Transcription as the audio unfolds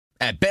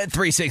At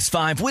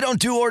Bet365, we don't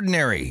do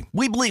ordinary.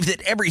 We believe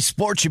that every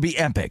sport should be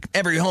epic.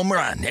 Every home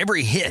run,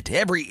 every hit,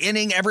 every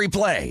inning, every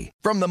play.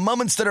 From the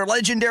moments that are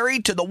legendary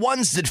to the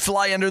ones that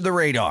fly under the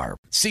radar.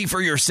 See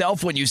for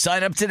yourself when you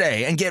sign up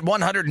today and get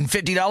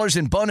 $150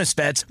 in bonus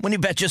bets when you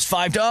bet just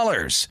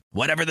 $5.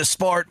 Whatever the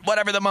sport,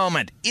 whatever the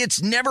moment,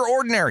 it's never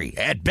ordinary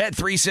at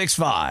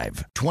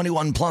Bet365.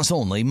 21 plus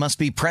only. Must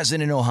be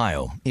present in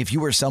Ohio. If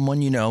you or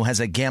someone you know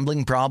has a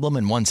gambling problem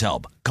and wants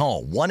help,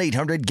 call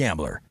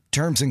 1-800-GAMBLER.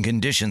 Terms and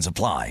conditions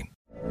apply.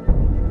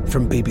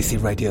 From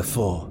BBC Radio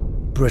 4,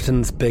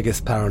 Britain's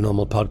biggest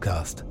paranormal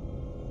podcast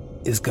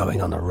is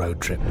going on a road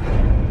trip.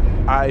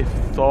 I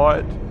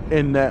thought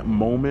in that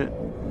moment,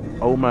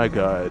 oh my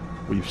God,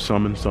 we've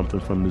summoned something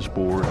from this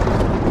board.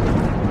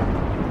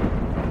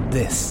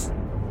 This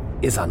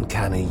is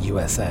Uncanny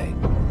USA.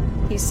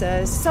 He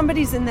says,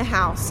 somebody's in the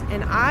house,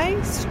 and I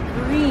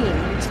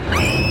screamed.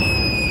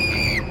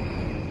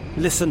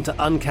 Listen to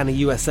Uncanny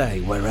USA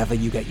wherever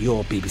you get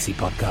your BBC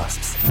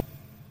podcasts,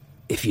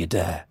 if you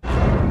dare.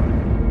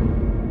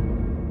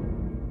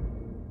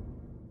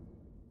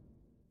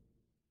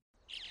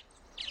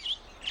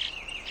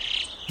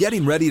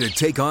 Getting ready to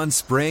take on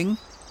spring?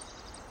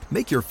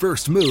 Make your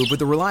first move with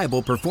the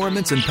reliable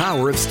performance and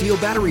power of Steel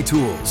battery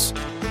tools.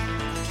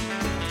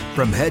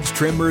 From hedge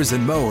trimmers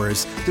and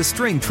mowers to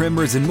string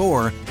trimmers and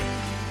more,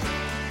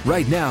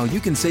 right now you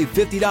can save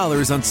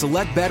 $50 on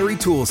select battery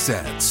tool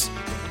sets.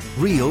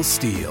 Real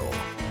Steel.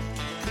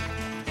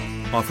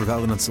 Offer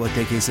valid on select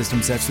AK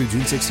system sets through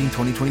June 16,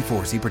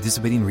 2024. See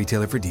participating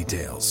retailer for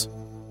details.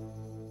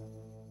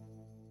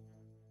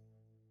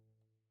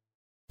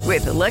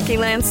 With the Lucky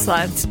Land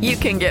Slots, you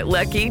can get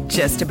lucky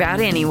just about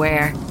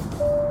anywhere.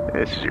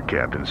 This is your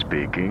captain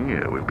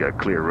speaking. We've got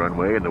clear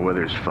runway and the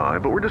weather's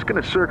fine, but we're just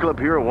going to circle up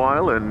here a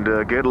while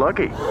and get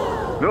lucky.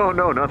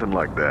 No, nothing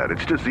like that.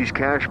 It's just these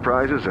cash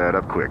prizes add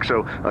up quick.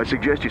 So I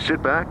suggest you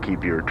sit back,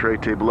 keep your tray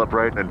table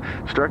upright, and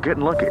start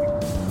getting lucky.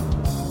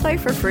 Play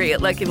for free at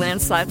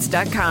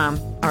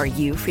LuckyLandSlots.com. Are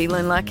you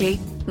feeling lucky?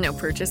 No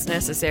purchase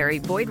necessary.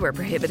 Void where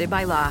prohibited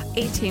by law.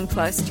 18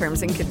 plus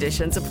terms and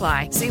conditions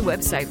apply. See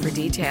website for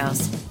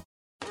details.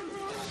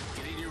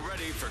 Getting you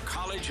ready for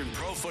college and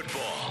pro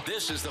football.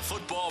 This is the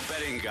Football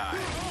Betting Guide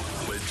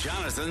with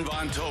Jonathan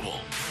Von Tobel.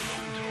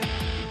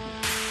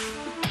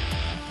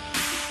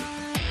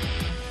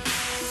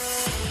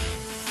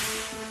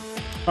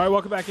 All right,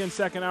 welcome back in.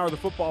 Second hour of the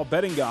Football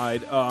Betting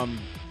Guide.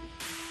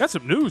 Got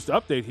some news to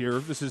update here.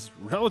 This is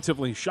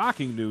relatively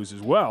shocking news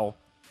as well.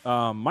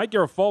 Mike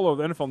Garafolo of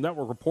the NFL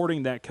Network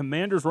reporting that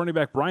Commanders running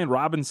back Brian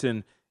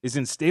Robinson is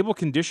in stable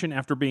condition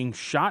after being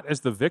shot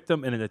as the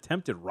victim in an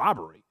attempted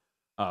robbery.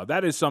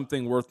 That is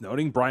something worth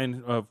noting.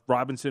 Brian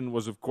Robinson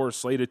was, of course,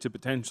 slated to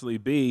potentially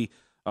be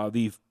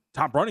the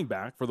top running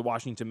back for the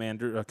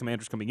Washington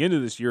Commanders coming into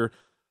this year,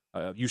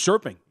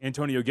 usurping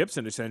Antonio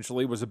Gibson,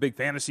 essentially. Was a big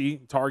fantasy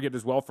target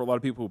as well for a lot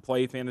of people who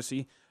play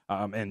fantasy,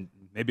 and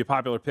maybe a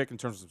popular pick in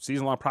terms of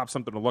season-long props,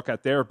 something to look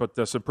at there.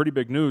 But some pretty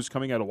big news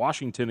coming out of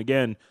Washington.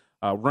 Again,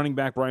 running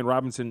back Brian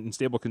Robinson in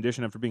stable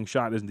condition after being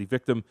shot as the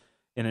victim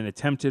in an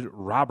attempted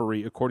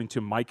robbery, according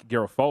to Mike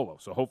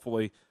Garafolo. So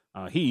hopefully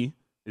he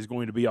is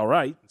going to be all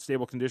right.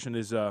 Stable condition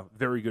is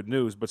very good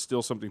news, but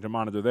still something to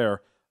monitor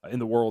there in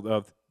the world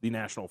of the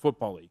National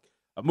Football League.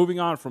 Moving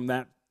on from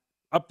that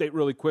update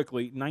really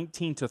quickly,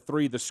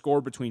 19-3 the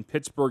score between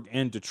Pittsburgh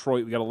and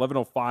Detroit. We got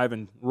 11:05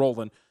 and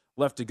rolling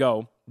left to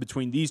go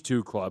between these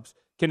two clubs.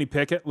 Kenny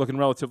Pickett looking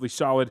relatively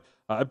solid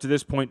up to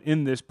this point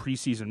in this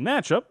preseason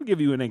matchup. We'll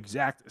give you an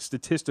exact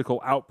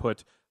statistical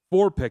output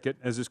for Pickett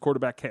as this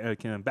quarterback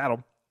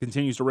battle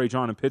continues to rage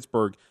on in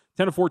Pittsburgh.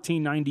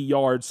 10-14, 90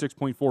 yards,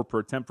 6.4 per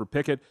attempt for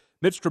Pickett.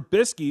 Mitch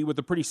Trubisky with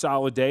a pretty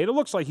solid day. And it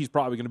looks like he's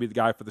probably going to be the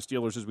guy for the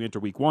Steelers as we enter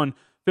week one.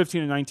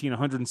 15-19,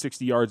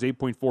 160 yards,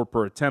 8.4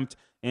 per attempt,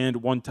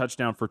 and one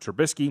touchdown for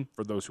Trubisky.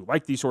 For those who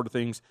like these sort of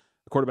things,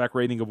 a quarterback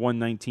rating of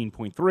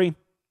 119.3.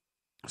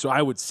 So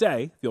I would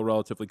say, feel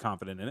relatively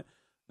confident in it,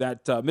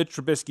 that Mitch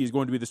Trubisky is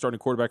going to be the starting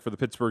quarterback for the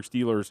Pittsburgh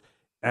Steelers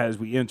as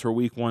we enter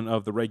week one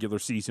of the regular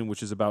season,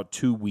 which is about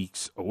 2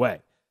 weeks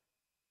away.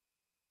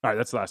 All right,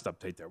 that's the last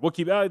update there.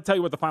 I'll tell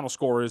you what the final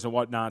score is and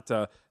whatnot.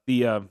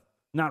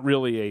 Not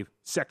really a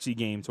sexy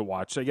game to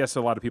watch. I guess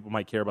a lot of people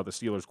might care about the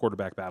Steelers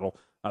quarterback battle,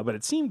 but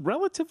it seemed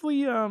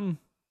relatively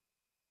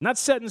not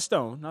set in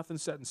stone. Nothing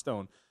set in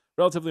stone.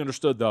 Relatively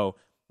understood, though,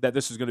 that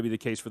this is going to be the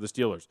case for the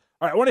Steelers.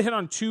 All right, I want to hit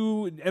on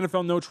two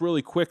NFL notes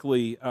really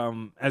quickly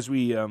as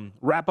we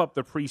wrap up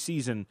the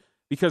preseason,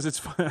 because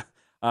it's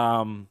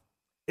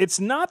it's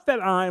not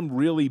that I'm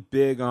really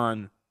big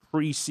on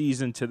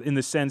preseason in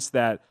the sense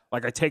that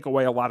like I take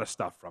away a lot of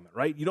stuff from it,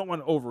 right? You don't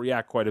want to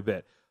overreact quite a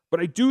bit. But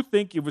I do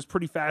think it was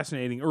pretty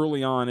fascinating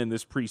early on in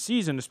this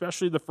preseason,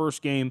 especially the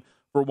first game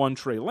for one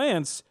Trey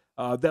Lance,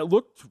 that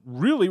looked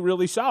really,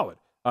 really solid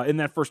in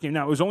that first game.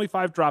 Now, it was only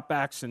 5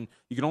 dropbacks, and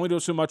you can only do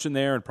so much in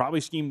there, and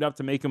probably schemed up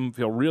to make him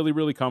feel really,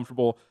 really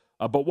comfortable.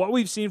 But what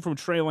we've seen from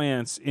Trey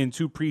Lance in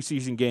 2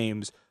 preseason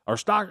games are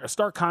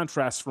stark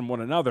contrasts from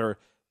one another.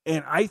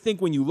 And I think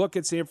when you look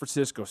at San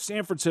Francisco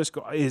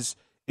is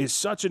is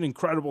such an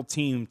incredible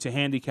team to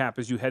handicap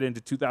as you head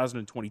into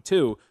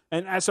 2022.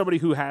 And as somebody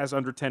who has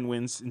under 10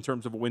 wins in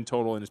terms of a win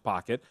total in his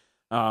pocket,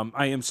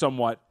 I am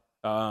somewhat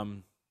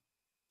I'm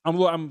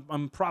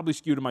probably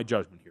skewed in my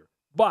judgment here.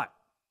 But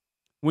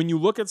when you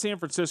look at San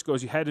Francisco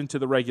as you head into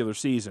the regular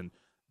season,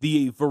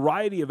 the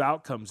variety of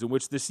outcomes in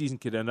which this season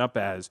could end up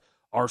as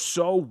are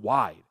so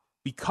wide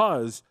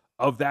because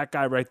of that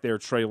guy right there,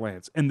 Trey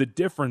Lance, and the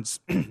difference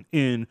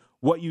in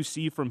what you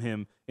see from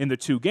him in the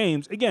two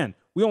games. Again,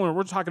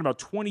 we're talking about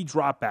 20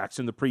 dropbacks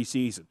in the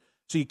preseason,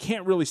 so you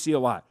can't really see a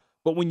lot.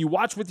 But when you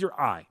watch with your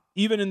eye,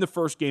 even in the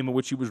first game in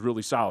which he was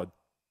really solid,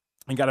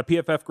 and got a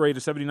PFF grade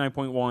of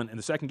 79.1, and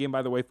the second game,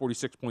 by the way,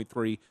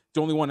 46.3. It's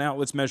only one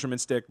outlet's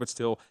measurement stick, but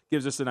still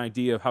gives us an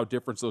idea of how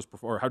different those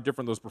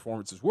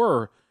performances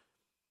were.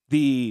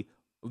 The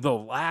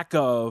lack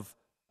of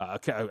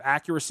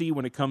accuracy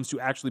when it comes to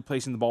actually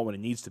placing the ball when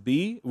it needs to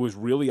be was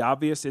really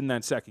obvious in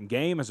that second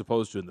game as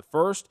opposed to in the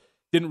first.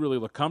 Didn't really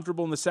look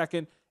comfortable in the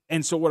second.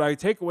 And so what I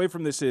take away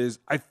from this is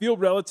I feel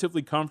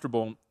relatively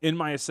comfortable in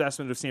my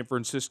assessment of San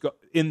Francisco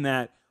in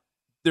that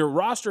their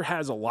roster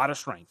has a lot of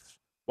strengths.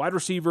 Wide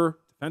receiver,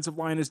 defensive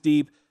line is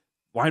deep,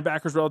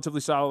 linebacker's relatively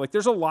solid. Like,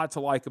 there's a lot to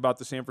like about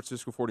the San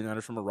Francisco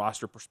 49ers from a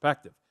roster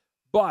perspective.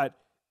 But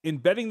in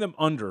betting them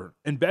under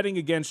and betting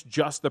against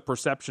just the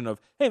perception of,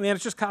 hey, man,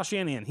 it's just Kyle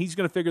Shanahan, he's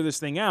going to figure this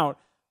thing out,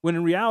 when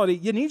in reality,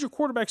 you need your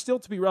quarterback still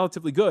to be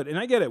relatively good. And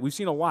I get it. We've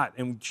seen a lot,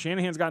 and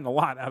Shanahan's gotten a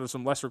lot out of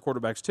some lesser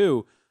quarterbacks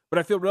too. But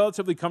I feel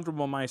relatively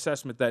comfortable in my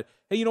assessment that,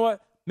 hey, you know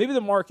what? Maybe the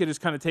market is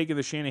kind of taking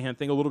the Shanahan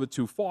thing a little bit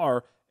too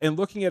far and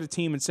looking at a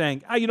team and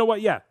saying, you know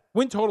what? Yeah,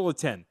 win total of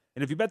 10.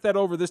 And if you bet that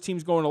over, this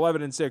team's going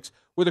 11-6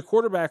 with a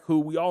quarterback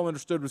who we all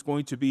understood was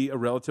going to be a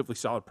relatively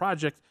solid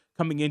project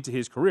coming into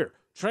his career.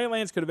 Trey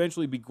Lance could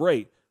eventually be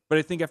great, but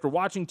I think after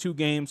watching two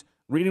games,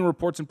 reading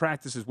reports in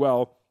practice as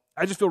well,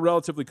 I just feel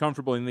relatively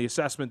comfortable in the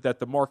assessment that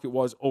the market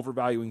was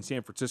overvaluing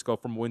San Francisco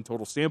from a win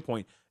total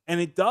standpoint. And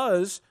it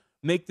does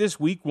make this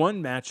week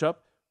one matchup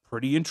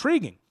pretty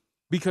intriguing.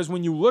 Because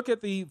when you look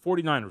at the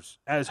 49ers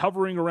as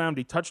hovering around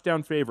a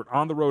touchdown favorite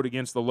on the road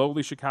against the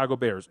lowly Chicago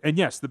Bears, and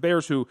yes, the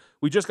Bears who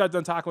we just got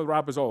done talking with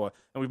Rob Pizzola,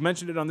 and we've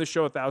mentioned it on this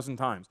show 1,000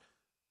 times.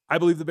 I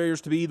believe the Bears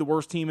to be the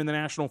worst team in the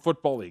National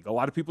Football League. A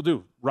lot of people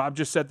do. Rob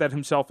just said that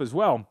himself as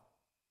well.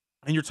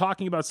 And you're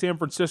talking about San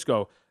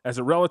Francisco as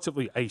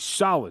a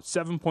solid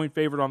 7-point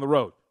favorite on the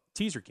road.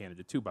 Teaser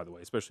candidate too, by the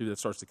way, especially if that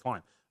starts to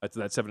climb to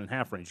that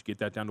 7.5 range. You get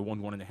that down to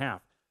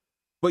 1.5.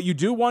 But you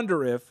do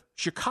wonder if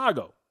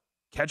Chicago,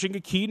 catching a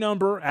key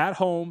number at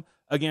home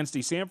against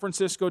a San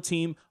Francisco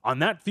team on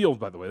that field,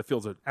 by the way, the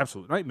field's an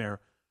absolute nightmare.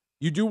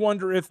 You do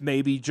wonder if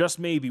maybe, just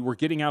maybe, we're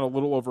getting out a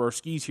little over our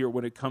skis here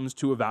when it comes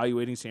to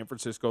evaluating San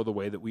Francisco the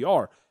way that we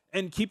are.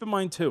 And keep in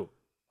mind, too,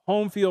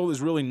 home field is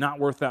really not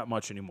worth that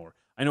much anymore.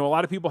 I know a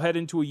lot of people head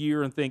into a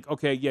year and think,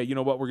 okay, yeah, you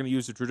know what, we're going to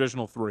use the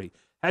traditional 3.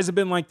 Hasn't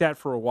been like that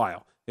for a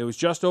while. It was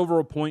just over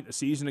a point a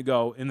season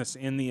ago in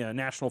the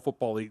National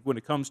Football League when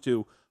it comes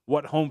to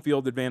what home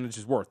field advantage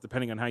is worth,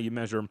 depending on how you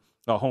measure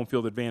home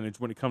field advantage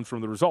when it comes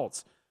from the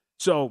results.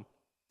 So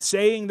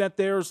saying that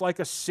there's like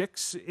a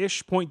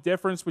 6-ish point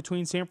difference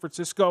between San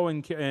Francisco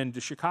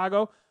and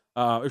Chicago,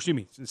 excuse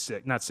me,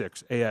 not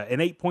 6, an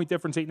 8-point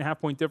difference, 8.5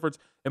 point difference,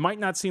 it might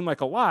not seem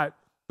like a lot,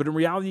 but in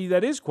reality,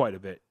 that is quite a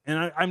bit.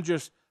 And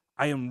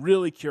I am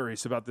really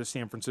curious about this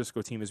San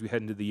Francisco team as we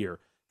head into the year,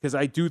 because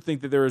I do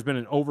think that there has been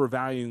an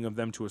overvaluing of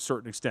them to a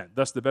certain extent,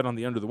 thus the bet on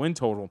the under the win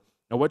total.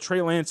 Now, what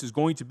Trey Lance is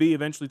going to be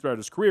eventually throughout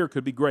his career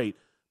could be great,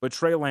 but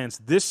Trey Lance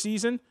this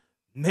season,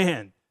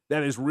 man,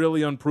 that is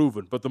really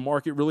unproven. But the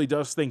market really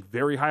does think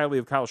very highly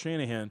of Kyle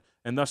Shanahan,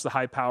 and thus the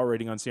high power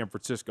rating on San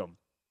Francisco.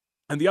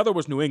 And the other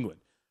was New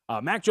England.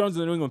 Mac Jones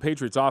and the New England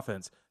Patriots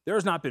offense, there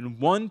has not been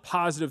one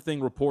positive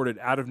thing reported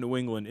out of New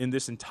England in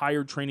this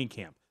entire training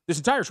camp,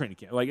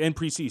 like in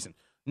preseason.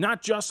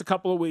 Not just a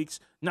couple of weeks,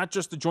 not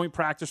just the joint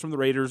practice from the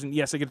Raiders. And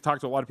yes, I get to talk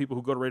to a lot of people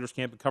who go to Raiders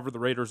camp and cover the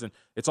Raiders, and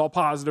it's all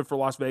positive for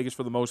Las Vegas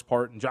for the most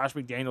part. And Josh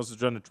McDaniels has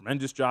done a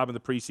tremendous job in the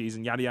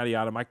preseason, yada, yada,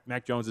 yada.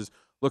 Mac Jones has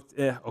looked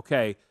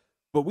okay.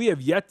 But we have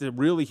yet to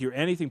really hear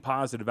anything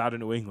positive out of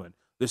New England.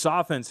 This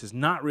offense has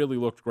not really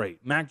looked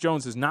great. Mac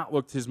Jones has not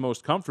looked his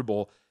most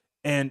comfortable.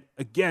 And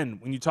again,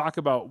 when you talk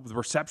about the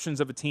receptions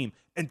of a team,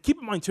 and keep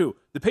in mind too,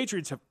 the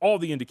Patriots have all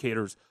the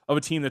indicators of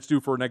a team that's due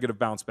for a negative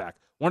bounce back.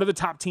 One of the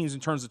top teams in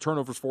terms of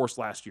turnovers forced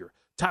last year.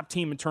 Top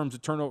team in terms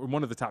of turnover,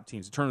 one of the top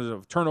teams in terms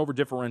of turnover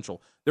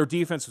differential. Their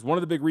defense was one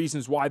of the big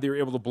reasons why they were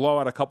able to blow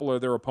out a couple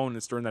of their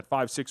opponents during that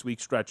 5-6 week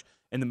stretch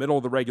in the middle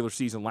of the regular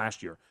season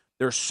last year.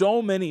 There are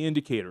so many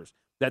indicators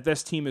that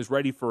this team is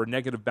ready for a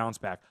negative bounce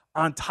back.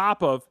 On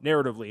top of,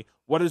 narratively,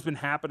 what has been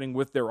happening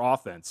with their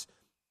offense.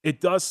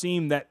 It does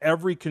seem that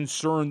every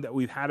concern that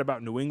we've had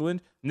about New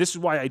England, and this is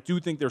why I do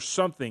think there's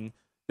something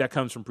that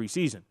comes from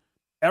preseason.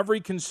 Every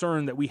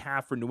concern that we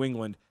have for New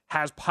England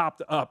has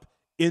popped up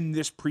in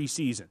this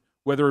preseason,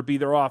 whether it be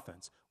their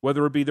offense,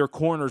 whether it be their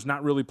corners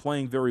not really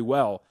playing very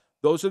well.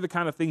 Those are the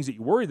kind of things that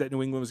you worry that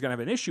New England was going to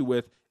have an issue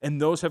with,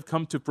 and those have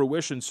come to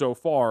fruition so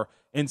far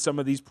in some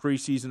of these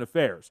preseason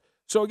affairs.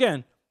 So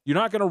again, You're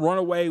not going to run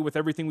away with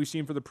everything we've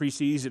seen for the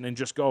preseason and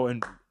just go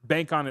and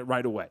bank on it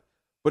right away.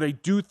 But I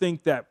do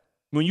think that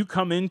when you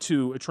come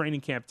into a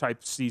training camp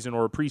type season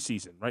or a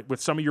preseason, right, with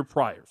some of your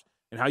priors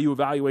and how you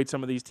evaluate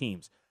some of these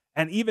teams,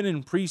 and even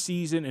in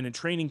preseason and in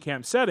training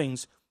camp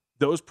settings,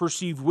 those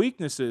perceived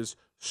weaknesses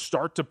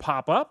start to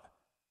pop up,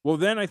 well,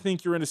 then I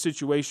think you're in a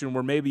situation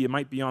where maybe you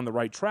might be on the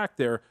right track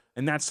there,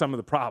 and that's some of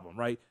the problem,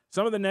 right?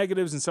 Some of the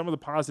negatives and some of the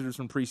positives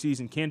from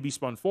preseason can be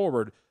spun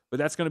forward, but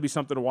that's going to be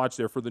something to watch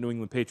there for the New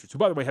England Patriots, who,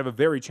 by the way, have a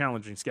very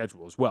challenging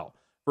schedule as well.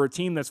 For a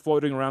team that's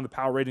floating around the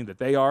power rating that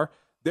they are,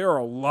 there are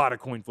a lot of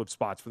coin flip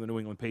spots for the New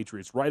England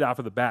Patriots right off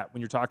of the bat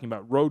when you're talking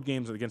about road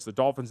games against the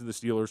Dolphins and the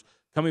Steelers,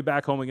 coming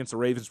back home against the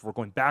Ravens before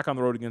going back on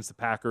the road against the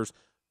Packers.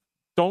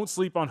 Don't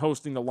sleep on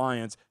hosting the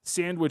Lions,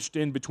 sandwiched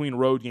in between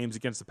road games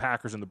against the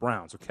Packers and the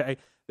Browns, okay?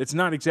 It's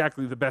not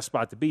exactly the best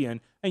spot to be in.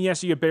 And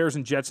yes, you get Bears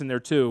and Jets in there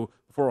too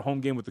before a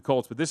home game with the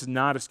Colts, but this is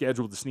not a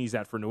schedule to sneeze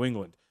at for New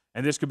England.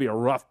 And this could be a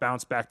rough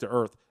bounce back to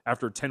earth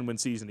after a 10-win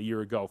season a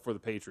year ago for the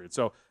Patriots.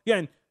 So,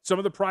 again, some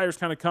of the priors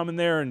kind of come in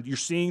there, and you're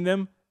seeing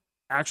them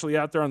actually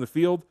out there on the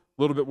field.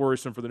 A little bit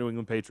worrisome for the New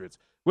England Patriots.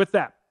 With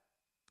that,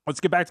 let's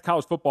get back to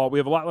college football. We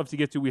have a lot left to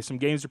get to. We have some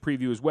games to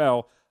preview as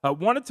well.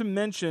 Wanted to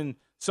mention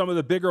some of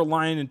the bigger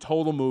line and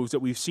total moves that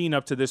we've seen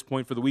up to this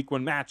point for the Week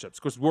 1 matchups,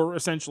 because we're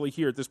essentially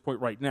here at this point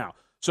right now.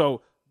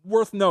 So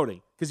worth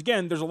noting, because,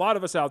 again, there's a lot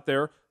of us out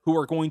there who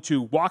are going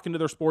to walk into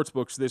their sports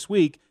books this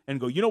week and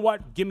go, you know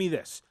what, give me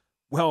this.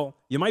 Well,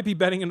 you might be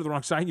betting into the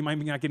wrong side. You might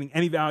be not getting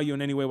any value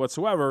in any way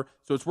whatsoever.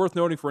 So it's worth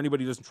noting for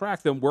anybody who doesn't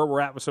track them where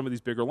we're at with some of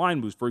these bigger line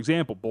moves. For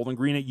example, Bowling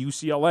Green at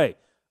UCLA.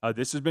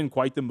 This has been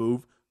quite the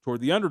move toward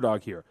the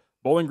underdog here.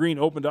 Bowling Green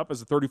opened up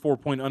as a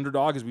 34-point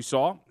underdog, as we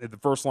saw at the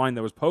first line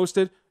that was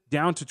posted,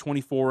 down to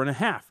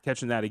 24.5,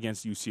 catching that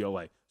against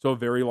UCLA. So a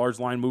very large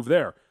line move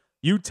there.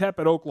 UTEP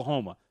at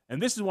Oklahoma.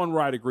 And this is one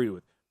where I'd agree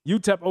with.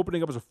 UTEP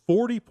opening up as a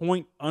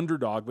 40-point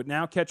underdog, but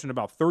now catching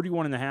about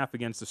 31.5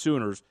 against the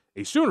Sooners,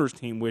 a Sooners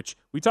team which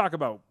we talk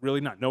about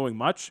really not knowing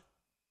much.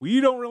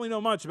 We don't really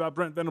know much about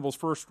Brent Venables'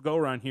 first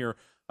go-around here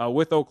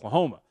with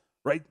Oklahoma,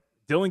 right?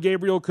 Dylan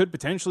Gabriel could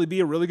potentially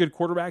be a really good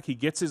quarterback. He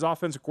gets his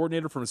offensive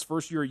coordinator from his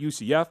first year at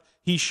UCF.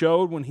 He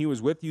showed when he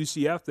was with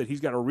UCF that he's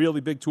got a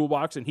really big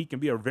toolbox and he can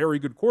be a very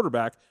good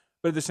quarterback.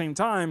 But at the same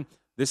time,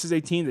 this is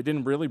a team that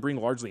didn't really bring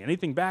largely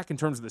anything back in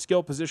terms of the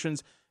skill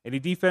positions, and a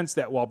defense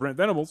that, while Brent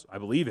Venables, I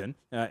believe in,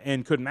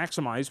 and could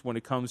maximize when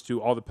it comes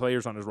to all the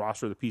players on his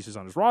roster, the pieces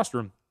on his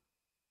roster,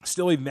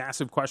 still a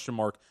massive question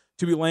mark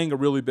to be laying a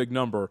really big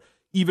number,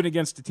 even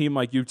against a team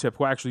like UTEP,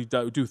 who actually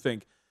do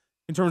think,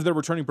 in terms of their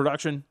returning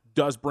production,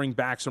 does bring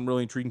back some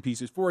really intriguing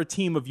pieces for a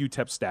team of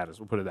UTEP status,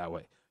 we'll put it that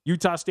way.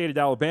 Utah State at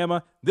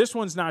Alabama, this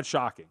one's not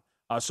shocking.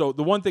 So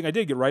the one thing I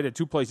did get right at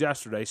 2 plays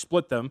yesterday,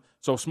 split them.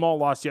 So small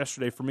loss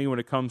yesterday for me when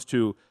it comes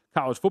to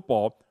college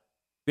football.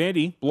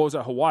 Vandy blows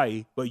out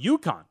Hawaii, but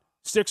UConn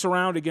sticks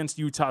around against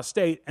Utah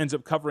State, ends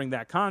up covering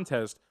that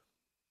contest.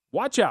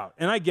 Watch out.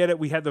 And I get it.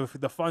 We had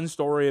the fun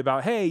story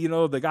about, hey, you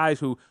know, the guys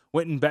who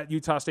went and bet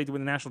Utah State to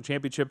win the national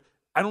championship.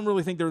 I don't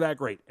really think they're that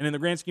great. And in the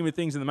grand scheme of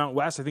things in the Mountain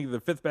West, I think they're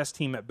the fifth best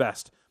team at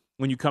best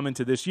when you come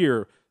into this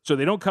year. So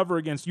they don't cover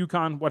against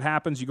UConn. What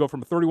happens? You go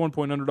from a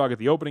 31-point underdog at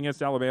the opening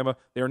against Alabama.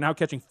 They are now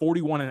catching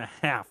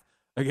 41.5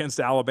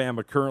 against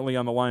Alabama, currently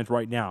on the lines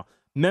right now.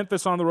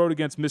 Memphis on the road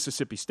against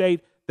Mississippi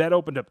State. That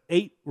opened up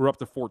 8. We're up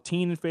to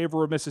 14 in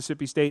favor of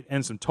Mississippi State,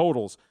 and some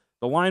totals.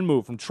 The line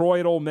move from Troy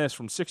at Ole Miss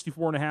from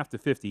 64.5 to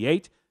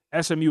 58.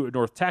 SMU at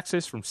North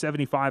Texas from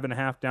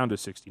 75.5 down to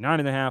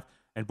 69.5.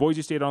 And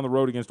Boise State on the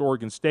road against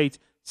Oregon State,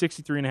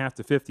 63.5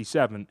 to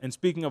 57. And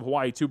speaking of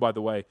Hawaii, too, by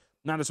the way,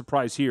 not a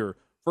surprise here.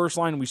 First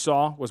line we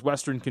saw was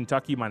Western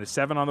Kentucky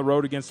 -7 on the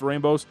road against the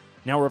Rainbows.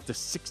 Now we're up to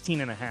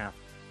 16.5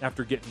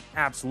 after getting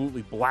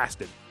absolutely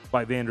blasted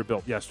by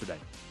Vanderbilt yesterday.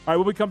 All right,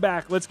 when we come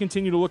back, let's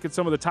continue to look at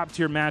some of the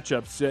top-tier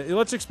matchups.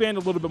 Let's expand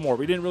a little bit more.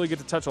 We didn't really get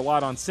to touch a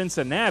lot on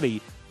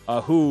Cincinnati,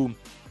 who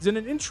is in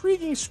an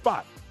intriguing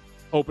spot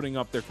opening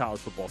up their college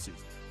football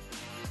season.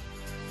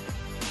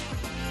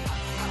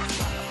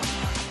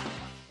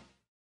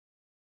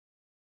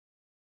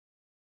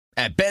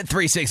 At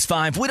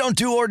Bet365, we don't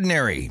do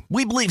ordinary.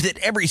 We believe that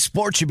every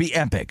sport should be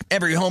epic.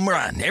 Every home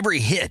run, every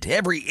hit,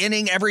 every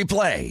inning, every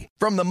play.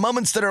 From the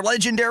moments that are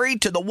legendary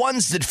to the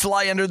ones that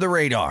fly under the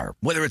radar.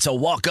 Whether it's a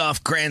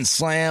walk-off grand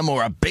slam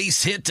or a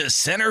base hit to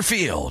center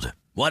field.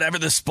 Whatever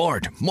the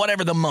sport,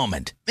 whatever the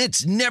moment.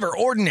 It's never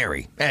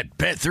ordinary at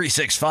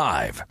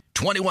Bet365.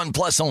 21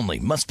 plus only.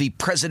 Must be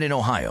present in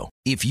Ohio.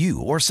 If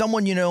you or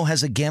someone you know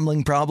has a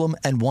gambling problem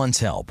and wants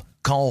help,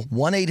 call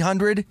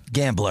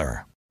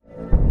 1-800-GAMBLER.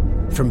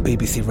 From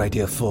BBC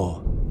Radio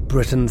 4,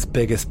 Britain's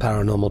biggest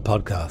paranormal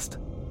podcast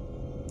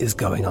is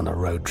going on a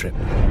road trip.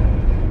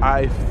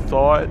 I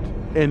thought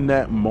in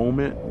that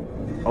moment,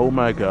 oh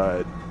my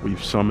God,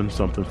 we've summoned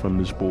something from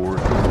this board.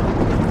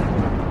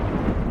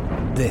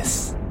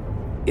 This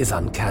is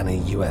Uncanny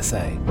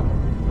USA.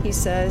 He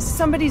says,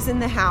 somebody's in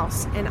the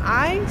house, and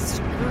I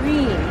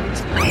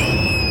screamed.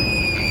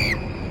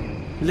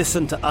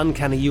 Listen to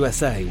Uncanny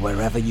USA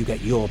wherever you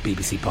get your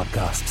BBC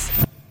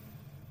podcasts,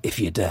 if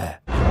you dare.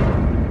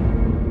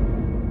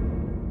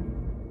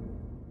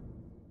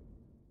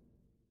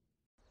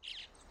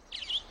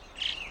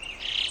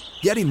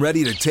 Getting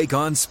ready to take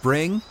on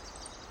spring?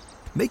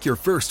 Make your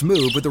first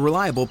move with the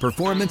reliable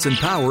performance and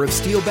power of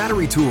Steel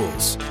battery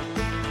tools.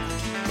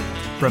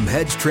 From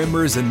hedge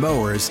trimmers and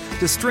mowers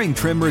to string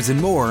trimmers and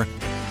more,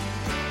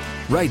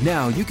 right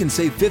now you can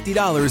save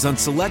 $50 on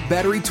select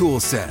battery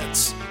tool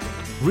sets.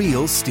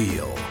 Real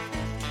Steel.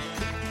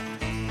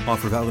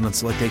 Offer valid on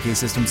select AK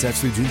system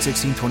sets through June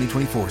 16,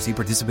 2024. See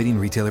participating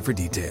retailer for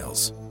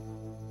details.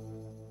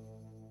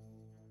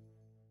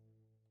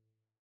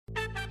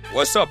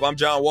 What's up? I'm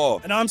John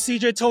Wall. And I'm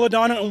CJ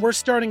Toledano, and we're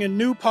starting a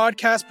new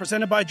podcast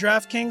presented by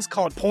DraftKings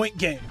called Point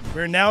Game.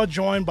 We're now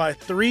joined by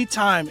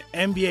three-time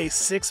NBA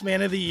Sixth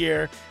Man of the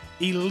Year,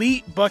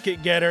 elite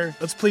bucket getter.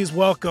 Let's please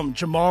welcome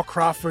Jamal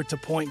Crawford to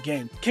Point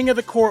Game. King of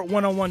the Court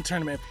one-on-one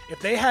tournament. If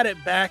they had it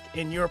back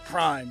in your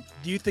prime,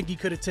 do you think you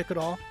could have took it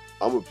all?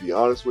 I'm going to be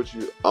honest with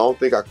you. I don't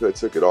think I could have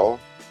took it all,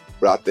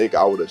 but I think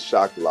I would have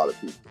shocked a lot of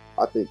people.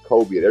 I think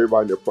Kobe and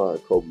everybody in their prime,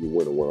 Kobe would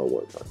win a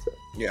one-on-one contest.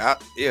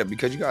 Yeah,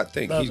 because you got to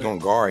think, he's going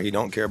to guard. He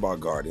don't care about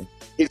guarding.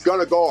 He's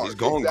going to guard. He's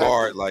going to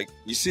guard. Like,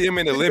 you see him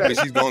in the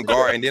Olympics, he's going to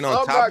guard. And then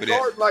on top of that. I'm not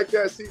guarding like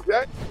that,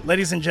 CJ.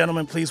 Ladies and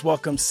gentlemen, please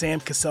welcome Sam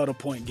Cassell to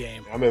Point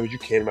Game. I remember you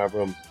came to my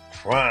room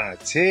crying,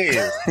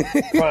 tears,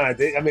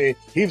 crying. I mean,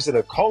 he was in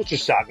a culture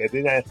shock. And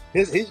then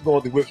he's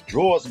going through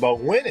withdrawals about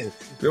winning.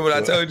 Remember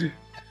what I told you?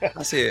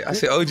 I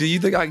said, OG, you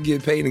think I can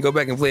get paid and go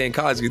back and play in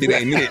college because it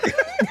ain't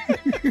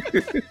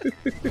it?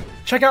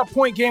 Check out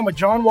Point Game with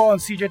John Wall and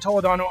CJ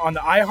Toledano on the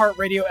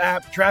iHeartRadio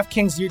app,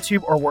 DraftKings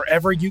YouTube, or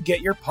wherever you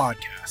get your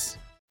podcasts.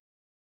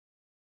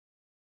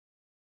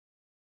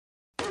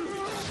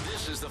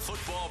 This is the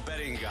Football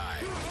Betting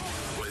Guide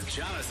with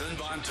Jonathan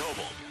Von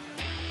Tobel.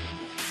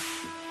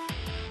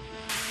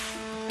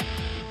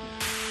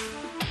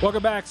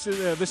 Welcome back to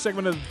this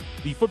segment of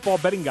the Football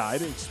Betting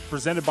Guide. It's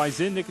presented by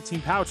Zyn Nicotine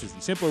Pouches,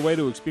 the simpler way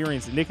to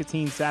experience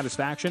nicotine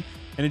satisfaction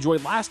and enjoy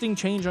lasting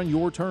change on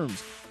your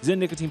terms. Zyn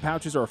Nicotine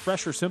Pouches are a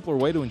fresher, simpler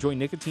way to enjoy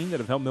nicotine that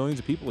have helped millions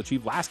of people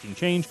achieve lasting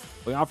change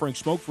by offering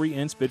smoke-free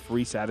and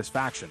spit-free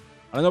satisfaction.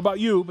 I don't know about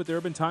you, but there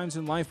have been times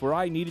in life where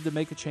I needed to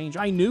make a change.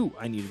 I knew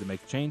I needed to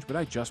make a change, but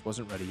I just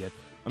wasn't ready yet.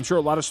 I'm sure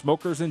a lot of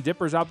smokers and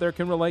dippers out there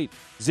can relate.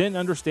 Zyn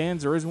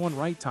understands there isn't one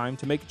right time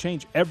to make a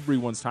change.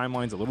 Everyone's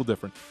timeline's a little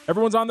different.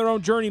 Everyone's on their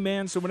own journey,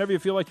 man, so whenever you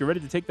feel like you're ready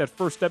to take that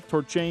first step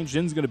toward change,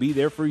 Zyn's going to be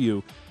there for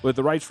you with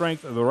the right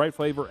strength and the right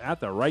flavor at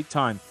the right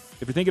time.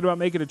 If you're thinking about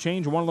making a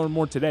change and want to learn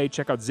more today,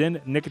 check out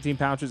Zyn Nicotine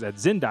Pouches at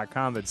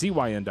Zyn.com. That's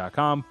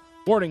ZYN.com.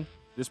 Warning,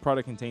 this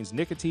product contains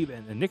nicotine,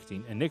 and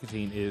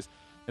nicotine is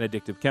an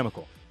addictive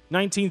chemical.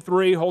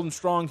 19-3, holding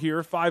strong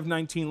here.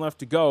 5:19 left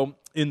to go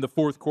in the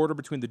fourth quarter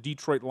between the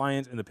Detroit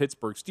Lions and the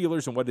Pittsburgh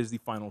Steelers, and what is the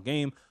final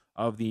game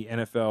of the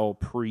NFL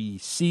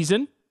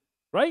preseason,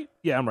 right?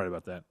 Yeah, I'm right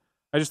about that.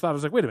 I just thought, I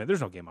was like, wait a minute,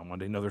 there's no game on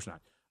Monday. No, there's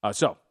not.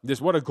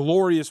 What a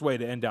glorious way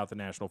to end out the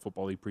National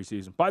Football League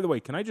preseason. By the way,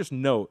 can I just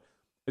note,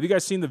 have you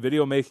guys seen the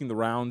video making the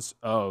rounds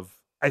of,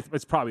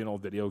 it's probably an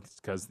old video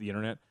because of the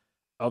internet,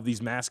 of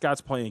these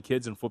mascots playing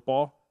kids in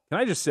football? Can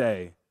I just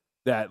say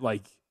that,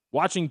 like,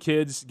 watching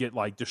kids get,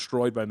 like,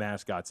 destroyed by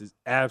mascots is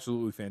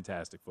absolutely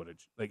fantastic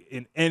footage. Like,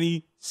 in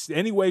any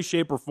way,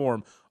 shape, or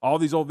form, all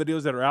these old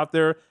videos that are out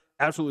there,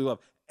 absolutely love.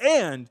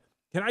 And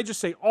can I just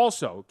say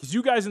also, because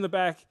you guys in the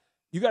back,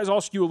 you guys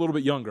all skew a little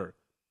bit younger.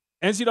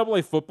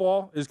 NCAA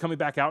football is coming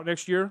back out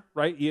next year,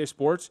 right? EA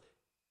Sports.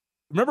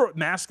 Remember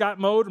mascot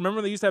mode? Remember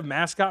when they used to have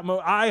mascot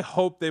mode? I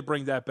hope they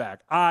bring that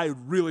back. I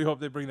really hope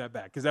they bring that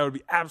back because that would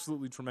be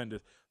absolutely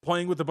tremendous.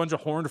 Playing with a bunch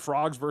of horned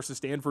frogs versus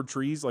Stanford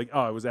trees, it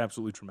was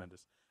absolutely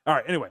tremendous. All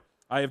right, anyway,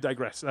 I have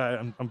digressed.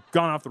 I'm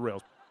gone off the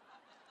rails.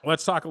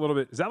 Let's talk a little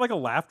bit. Is that like a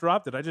laugh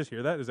drop? Did I just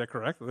hear that? Is that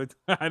correct?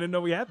 I didn't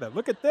know we had that.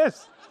 Look at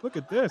this. Look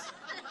at this.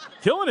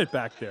 Killing it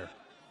back there.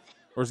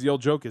 Or as the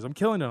old joke is, I'm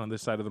killing it on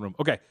this side of the room.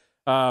 Okay.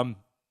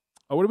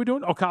 What are we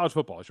doing? Oh, college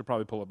football. I should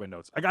probably pull up my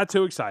notes. I got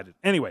too excited.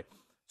 Anyway,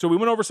 so we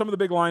went over some of the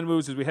big line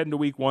moves as we head into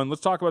week one.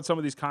 Let's talk about some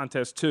of these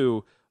contests,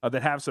 too,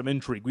 that have some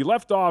intrigue. We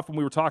left off when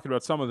we were talking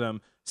about some of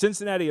them.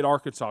 Cincinnati at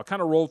Arkansas.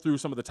 Kind of rolled through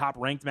some of the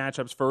top-ranked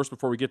matchups first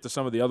before we get to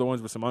some of the other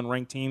ones with some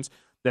unranked teams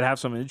that have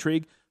some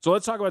intrigue. So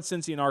let's talk about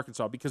Cincy and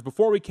Arkansas, because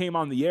before we came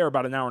on the air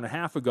about an hour and a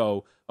half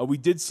ago, we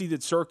did see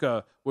that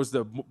Circa was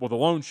the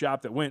lone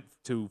shop that went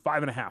to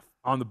 5.5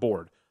 on the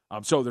board.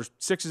 So there's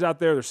 6s out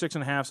there, there's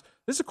 6.5s.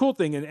 This is a cool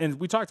thing, and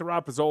we talked to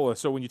Rob Pizzola,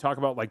 so when you talk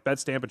about like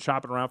Betstamp and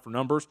shopping around for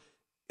numbers,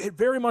 it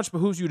very much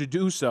behooves you to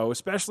do so,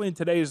 especially in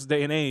today's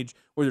day and age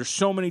where there's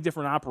so many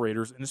different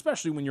operators, and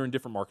especially when you're in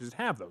different markets that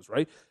have those,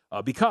 right?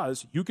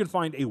 Because you can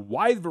find a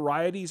wide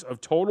varieties of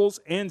totals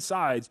and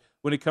sides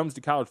when it comes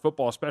to college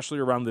football, especially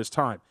around this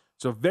time.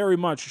 So very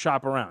much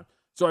shop around.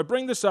 So I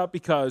bring this up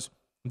because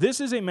this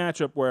is a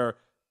matchup where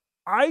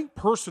I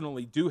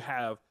personally do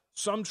have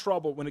some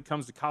trouble when it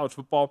comes to college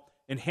football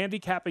and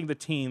handicapping the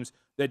teams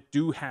that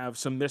do have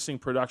some missing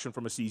production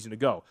from a season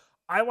ago.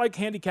 I like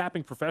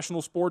handicapping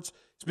professional sports,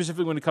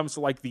 specifically when it comes to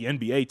like the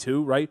NBA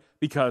too, right?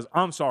 Because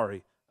I'm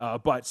sorry,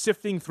 but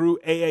sifting through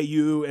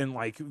AAU and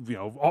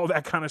all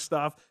that kind of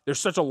stuff, there's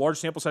such a large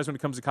sample size when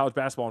it comes to college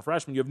basketball and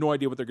freshmen, you have no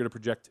idea what they're going to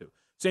project to.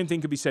 Same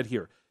thing could be said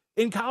here.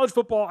 In college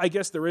football, I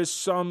guess there is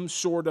some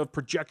sort of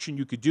projection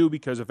you could do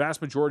because a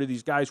vast majority of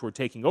these guys who are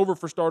taking over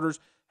for starters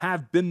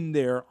have been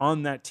there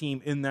on that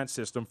team in that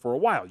system for a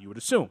while, you would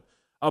assume.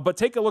 But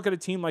take a look at a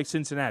team like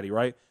Cincinnati,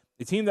 right?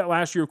 A team that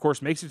last year, of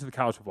course, makes it to the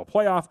college football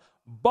playoff.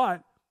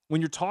 But when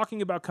you're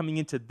talking about coming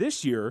into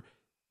this year,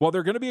 while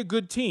they're going to be a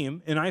good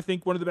team, and I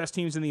think one of the best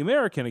teams in the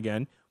American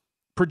again,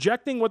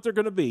 projecting what they're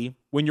going to be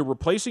when you're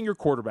replacing your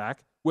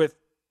quarterback with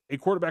a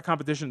quarterback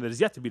competition that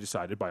is yet to be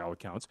decided by all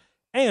accounts,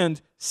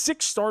 and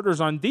 6 starters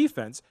on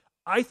defense,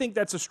 I think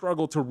that's a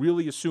struggle to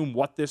really assume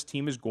what this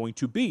team is going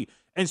to be.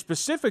 And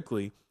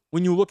specifically,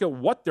 when you look at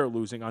what they're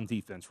losing on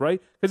defense,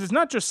 right? Because it's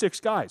not just 6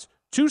 guys.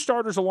 2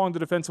 starters along the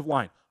defensive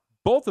line.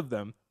 Both of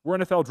them were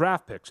NFL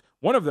draft picks.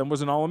 One of them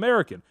was an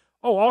All-American.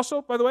 Oh,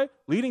 also, by the way,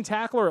 leading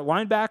tackler at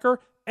linebacker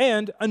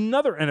and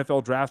another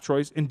NFL draft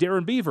choice in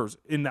Darren Beavers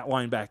in that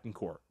linebacking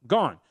core.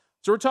 Gone.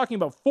 So we're talking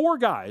about 4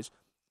 guys,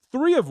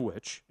 3 of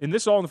which, and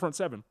this is all in the front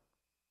 7,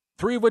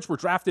 3 of which were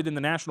drafted in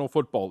the National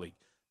Football League.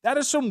 That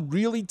is some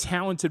really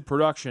talented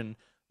production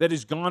that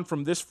has gone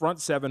from this front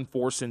 7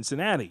 for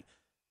Cincinnati.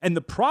 And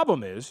the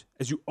problem is,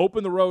 as you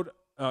open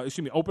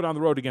on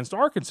the road against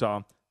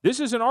Arkansas, this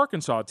is an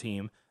Arkansas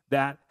team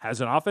that has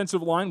an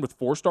offensive line with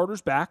 4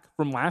 starters back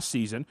from last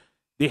season.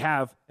 They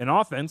have an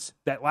offense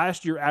that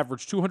last year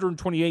averaged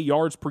 228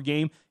 yards per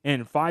game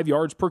and 5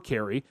 yards per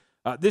carry.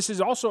 This is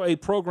also a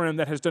program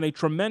that has done a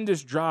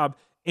tremendous job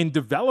in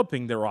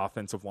developing their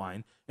offensive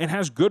line and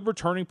has good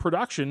returning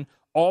production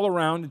all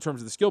around in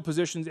terms of the skill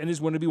positions and is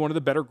going to be one of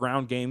the better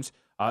ground games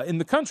in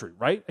the country,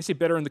 right? I say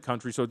better in the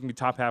country, so it's going to be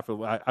top half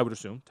of, I would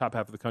assume, top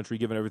half of the country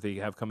given everything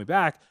you have coming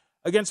back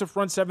against a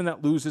front 7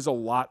 that loses a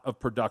lot of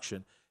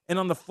production. And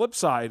on the flip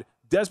side,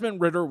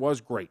 Desmond Ridder was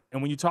great.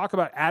 And when you talk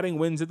about adding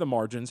wins at the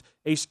margins,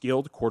 a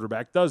skilled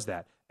quarterback does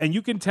that. And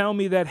you can tell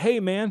me that, hey,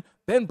 man,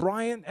 Ben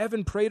Bryant,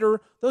 Evan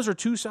Prater, those are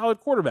 2 solid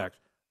quarterbacks.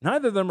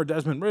 Neither of them are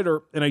Desmond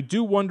Ridder, and I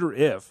do wonder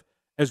if,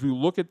 as we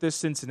look at this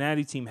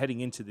Cincinnati team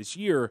heading into this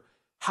year,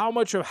 how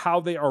much of how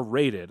they are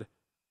rated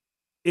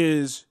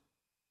is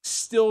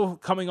still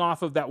coming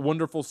off of that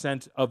wonderful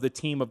scent of the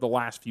team of the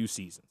last few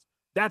seasons.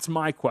 That's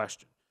my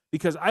question,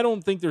 because I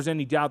don't think there's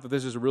any doubt that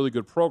this is a really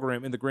good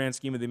program in the grand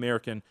scheme of the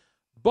American,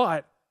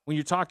 but when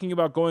you're talking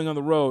about going on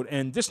the road,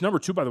 and this number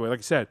 2, by the way, like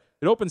I said,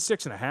 it opened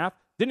 6.5,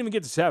 didn't even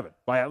get to 7,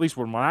 by at least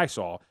from what I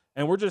saw,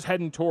 and we're just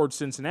heading towards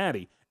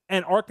Cincinnati.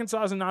 And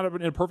Arkansas is not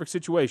in a perfect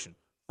situation.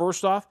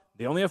 First off,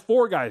 they only have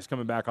 4 guys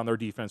coming back on their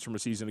defense from a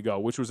season ago,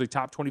 which was a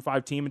top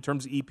 25 team in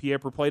terms of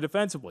EPA per play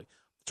defensively.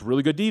 It's a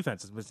really good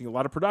defense. It's missing a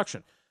lot of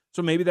production.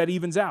 So maybe that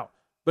evens out.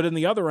 But in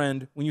the other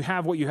end, when you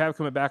have what you have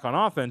coming back on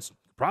offense,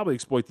 you probably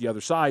exploit the other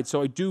side.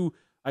 So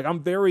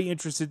I'm very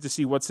interested to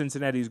see what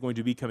Cincinnati is going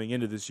to be coming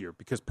into this year,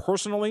 because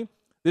personally,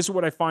 this is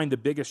what I find the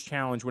biggest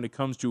challenge when it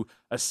comes to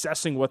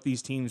assessing what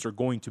these teams are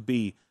going to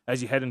be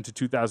as you head into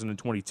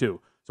 2022.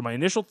 So my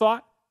initial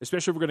thought,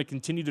 especially if we're going to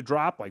continue to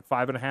drop like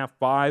 5.5,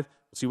 5.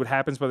 We'll see what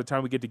happens by the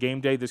time we get to game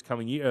day this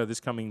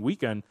coming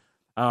weekend.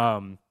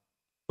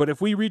 But if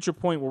we reach a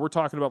point where we're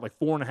talking about like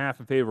 4.5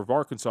 in favor of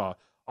Arkansas,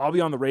 I'll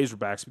be on the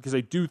Razorbacks, because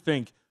I do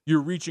think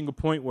you're reaching a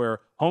point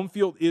where home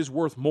field is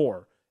worth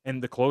more.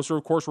 And the closer,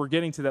 of course, we're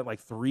getting to that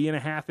like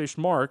 3.5-ish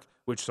mark,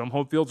 which some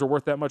home fields are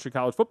worth that much in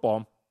college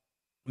football,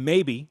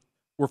 maybe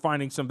we're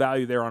finding some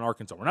value there on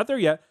Arkansas. We're not there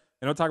yet.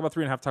 I don't talk about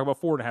 3.5, talk about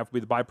 4.5 would be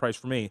the buy price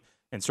for me.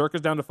 And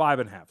Circa's down to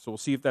 5.5. So we'll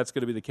see if that's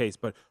going to be the case.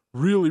 But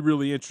really,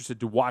 really interested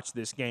to watch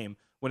this game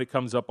when it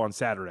comes up on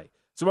Saturday.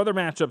 Some other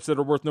matchups that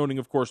are worth noting,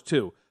 of course,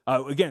 too.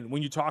 Again,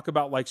 when you talk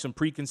about like some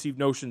preconceived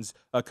notions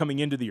coming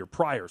into the year,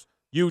 priors,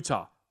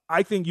 Utah.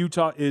 I think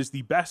Utah is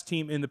the best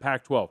team in the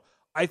Pac-12.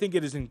 I think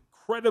it is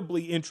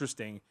incredibly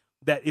interesting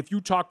that if you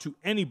talk to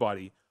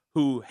anybody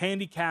who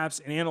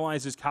handicaps and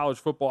analyzes college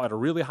football at a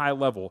really high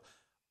level,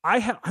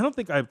 I don't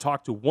think I've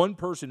talked to one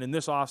person in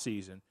this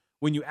offseason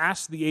when you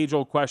ask the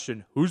age-old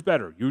question, who's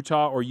better,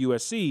 Utah or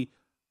USC?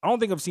 I don't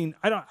think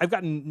I've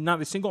gotten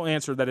not a single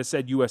answer that has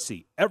said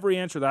USC. Every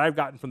answer that I've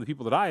gotten from the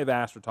people that I have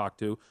asked or talked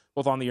to,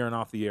 both on the air and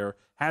off the air,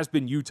 has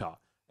been Utah.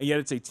 And yet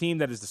it's a team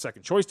that is the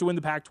second choice to win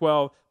the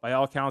Pac-12. By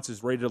all accounts,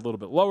 is rated a little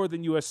bit lower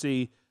than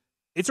USC.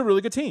 It's a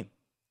really good team.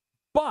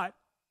 But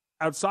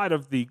outside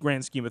of the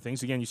grand scheme of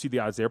things, again, you see the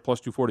odds there, plus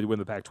 240 to win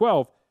the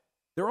Pac-12.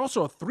 They're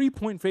also a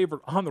 3-point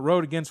favorite on the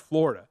road against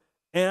Florida.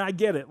 And I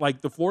get it. Like,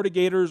 the Florida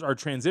Gators are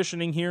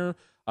transitioning here.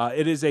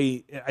 I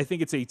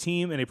think it's a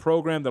team and a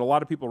program that a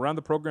lot of people around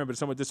the program have been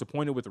somewhat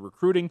disappointed with the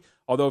recruiting.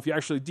 Although if you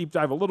actually deep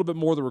dive a little bit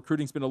more, the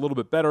recruiting's been a little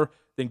bit better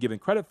than given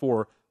credit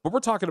for. But we're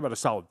talking about a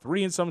solid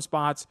 3 in some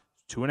spots,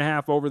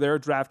 2.5 over there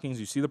at DraftKings.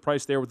 You see the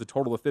price there with a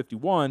total of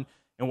 51.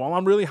 And while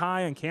I'm really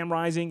high on Cam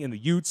Rising and the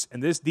Utes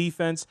and this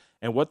defense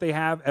and what they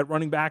have at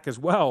running back as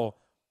well,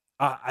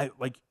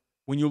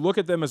 when you look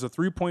at them as a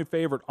 3-point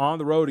favorite on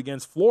the road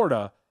against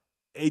Florida,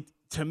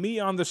 to me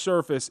on the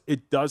surface,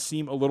 it does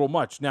seem a little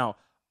much. Now,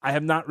 I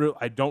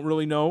don't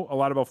really know a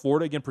lot about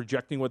Florida, again,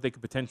 projecting what they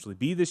could potentially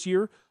be this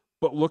year,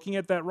 but looking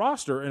at that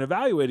roster and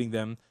evaluating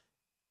them,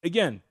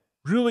 again,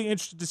 really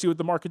interested to see what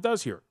the market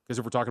does here. Because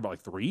if we're talking about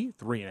like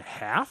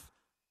 3.5,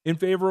 in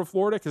favor of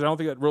Florida because I don't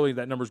think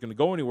that number is going to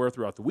go anywhere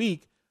throughout the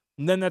week.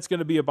 And then that's going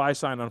to be a buy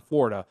sign on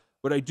Florida.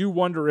 But I do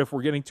wonder if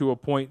we're getting to a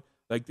point,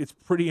 like it's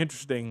pretty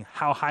interesting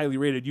how highly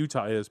rated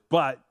Utah is.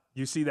 But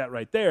you see that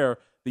right there,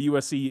 the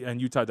USC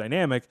and Utah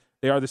dynamic.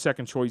 They are the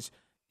second choice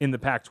in the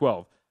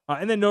Pac-12.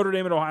 And then Notre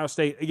Dame and Ohio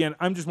State. Again,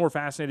 I'm just more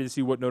fascinated to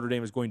see what Notre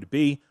Dame is going to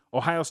be.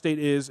 Ohio State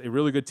is a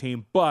really good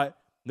team, but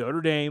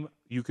Notre Dame,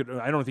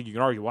 I don't think you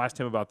can argue. We'll ask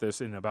Tim about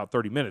this in about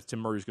 30 minutes. Tim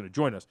Murray is going to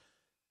join us.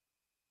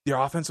 Their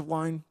offensive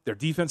line, their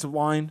defensive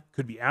line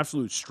could be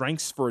absolute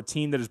strengths for a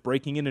team that is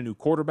breaking in a new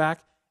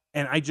quarterback.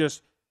 And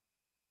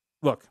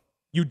look,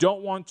 you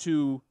don't want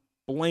to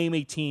blame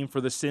a team for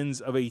the sins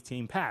of a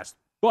team past,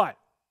 but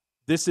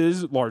this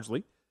is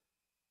largely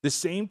the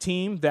same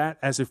team that,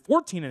 as a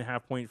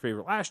 14.5-point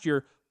favorite last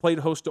year, played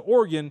host to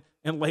Oregon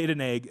and laid an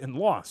egg and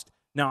lost.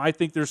 Now, I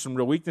think there's some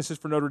real weaknesses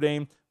for Notre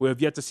Dame. We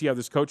have yet to see how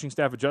this coaching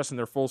staff adjusts in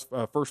their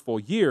first full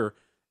year.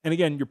 And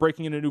again, you're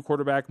breaking in a new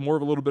quarterback, more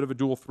of a little bit of a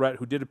dual threat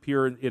who did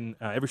appear in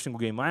every single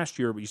game last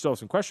year, but you still have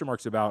some question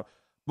marks about.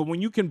 But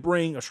when you can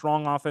bring a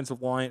strong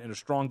offensive line and a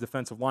strong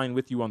defensive line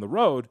with you on the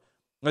road,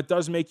 that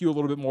does make you a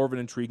little bit more of an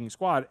intriguing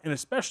squad. And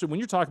especially when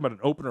you're talking about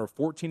an opener of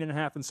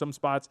 14.5 in some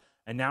spots,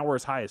 and now we're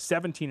as high as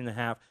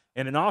 17.5,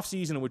 and an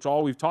offseason in which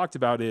all we've talked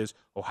about is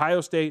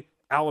Ohio State,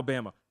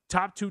 Alabama,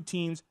 top two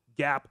teams,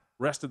 gap,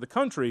 rest of the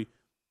country.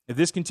 If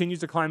this continues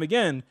to climb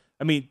again,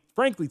 I mean,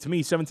 frankly, to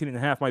me,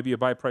 17.5 might be a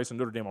buy price on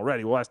Notre Dame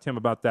already. We'll ask Tim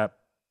about that.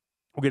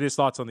 We'll get his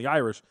thoughts on the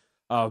Irish.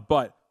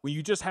 But when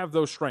you just have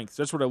those strengths,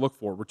 that's what I look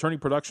for. Returning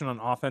production on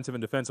offensive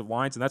and defensive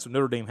lines, and that's what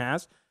Notre Dame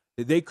has.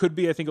 They could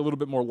be, I think, a little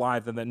bit more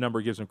live than that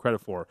number gives them credit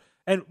for.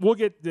 And we'll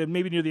get,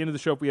 maybe near the end of the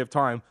show if we have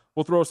time,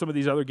 we'll throw some of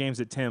these other games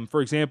at Tim.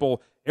 For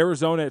example,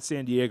 Arizona at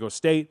San Diego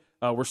State.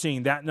 We're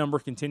seeing that number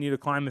continue to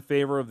climb in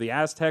favor of the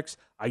Aztecs.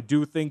 I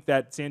do think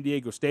that San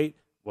Diego State,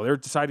 well, they're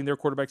deciding their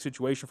quarterback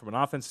situation from an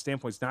offensive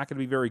standpoint. It's not going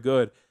to be very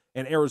good.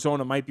 And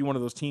Arizona might be one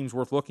of those teams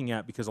worth looking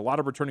at because a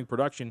lot of returning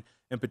production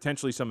and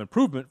potentially some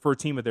improvement for a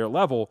team at their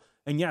level.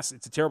 And yes,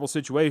 it's a terrible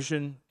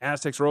situation.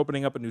 Aztecs are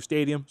opening up a new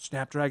stadium,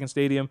 Snapdragon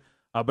Stadium.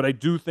 But I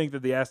do think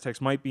that the Aztecs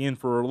might be in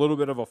for a little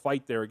bit of a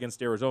fight there against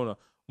Arizona,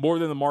 more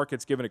than the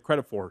market's given it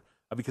credit for,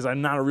 because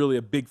I'm not really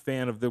a big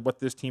fan of what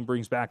this team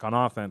brings back on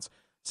offense,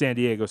 San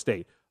Diego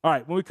State. All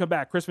right, when we come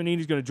back, Chris Vannini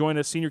is going to join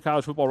us, senior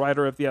college football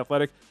writer at The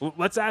Athletic.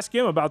 Let's ask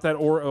him about that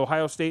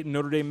Ohio State and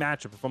Notre Dame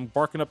matchup. If I'm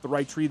barking up the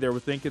right tree there, we're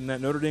thinking that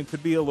Notre Dame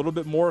could be a little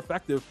bit more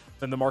effective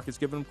than the market's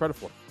given them credit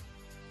for.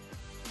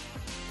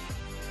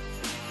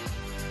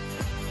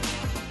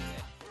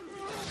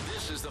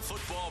 This is the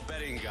Football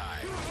Betting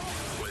Guide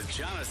with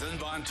Jonathan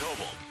Von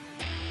Tobel.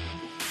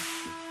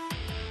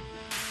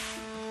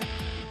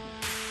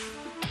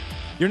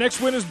 Your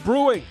next win is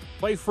brewing.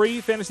 Play free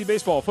fantasy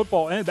baseball,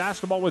 football, and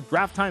basketball with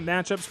Draft Time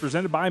matchups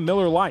presented by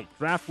Miller Lite.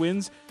 Draft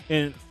wins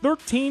in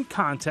 13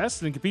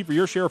 contests and compete for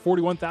your share of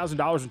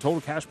 $41,000 in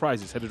total cash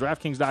prizes. Head to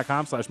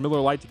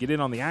DraftKings.com/Miller Lite to get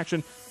in on the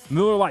action.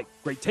 Miller Lite,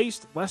 great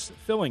taste, less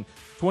filling.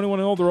 21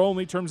 and older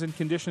only. Terms and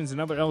conditions and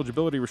other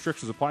eligibility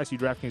restrictions apply. See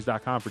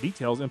DraftKings.com for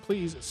details, and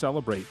please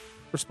celebrate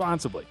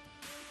responsibly.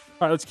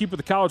 All right, let's keep with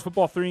the college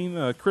football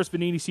theme. Chris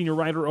Vannini, senior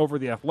writer over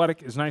The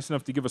Athletic, is nice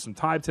enough to give us some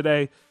time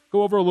today.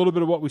 Go over a little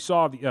bit of what we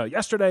saw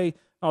yesterday.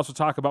 Also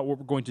talk about what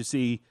we're going to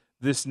see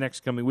this next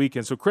coming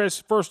weekend. So, Chris,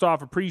 first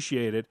off,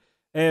 appreciate it.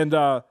 And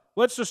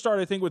let's just start,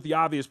 I think, with the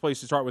obvious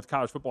place to start with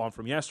college football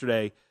from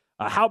yesterday.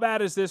 How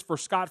bad is this for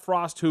Scott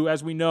Frost, who,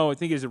 as we know, I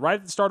think is it right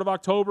at the start of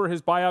October,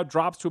 his buyout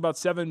drops to about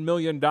 $7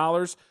 million.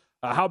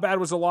 How bad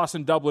was the loss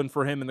in Dublin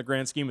for him in the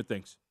grand scheme of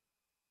things?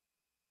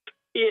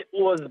 It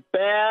was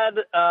bad.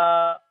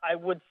 I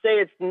would say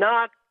it's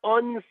not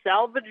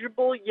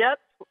unsalvageable yet,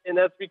 and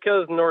that's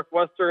because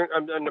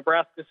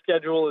Nebraska's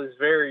schedule is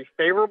very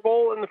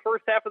favorable in the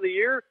first half of the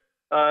year.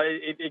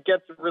 It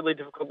gets really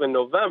difficult in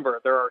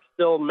November. There are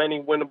still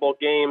many winnable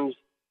games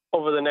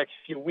over the next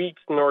few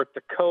weeks: North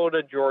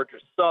Dakota, Georgia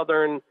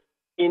Southern,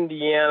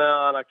 Indiana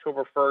on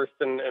October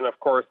 1st, and of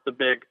course the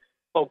big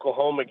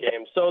Oklahoma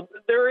game. So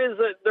there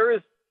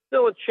is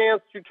still a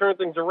chance to turn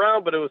things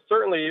around, but it was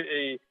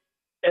certainly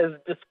as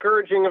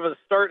discouraging of a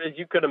start as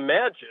you could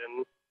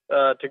imagine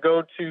to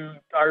go to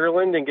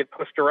Ireland and get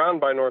pushed around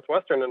by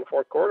Northwestern in the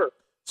fourth quarter.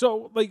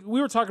 So, we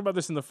were talking about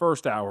this in the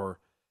first hour.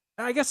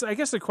 I guess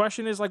the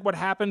question is, what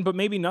happened, but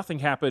maybe nothing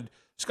happened.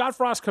 Scott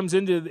Frost comes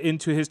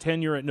into his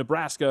tenure at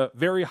Nebraska,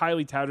 very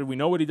highly touted. We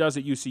know what he does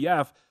at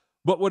UCF.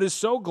 But what is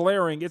so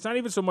glaring, it's not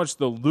even so much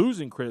the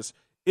losing, Chris.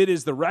 It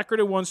is the record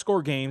at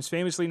one-score games,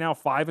 famously now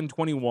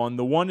 5-21,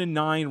 the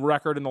 1-9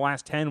 record in the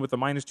last 10 with a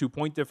 -2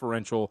 point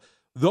differential.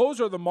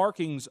 Those are the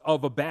markings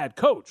of a bad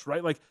coach,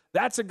 right?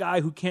 That's a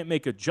guy who can't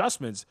make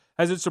adjustments.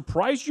 Has it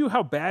surprised you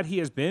how bad he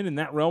has been in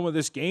that realm of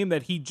this game,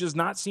 that he does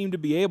not seem to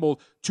be able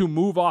to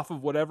move off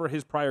of whatever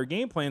his prior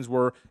game plans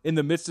were in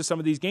the midst of some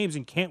of these games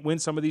and can't win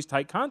some of these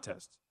tight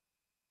contests?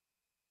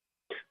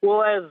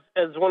 Well,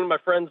 as one of my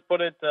friends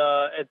put it,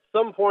 at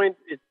some point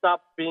it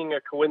stops being a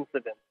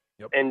coincidence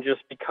and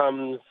just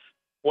becomes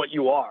what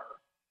you are.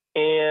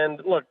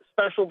 And look,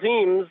 special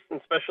teams and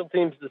special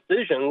teams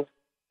decisions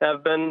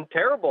have been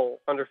terrible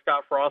under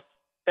Scott Frost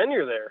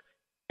tenure there.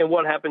 And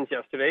what happens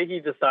yesterday? He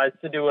decides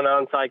to do an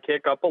onside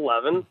kick up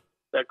 11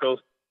 that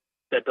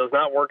does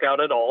not work out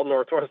at all.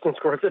 Northwestern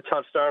scores a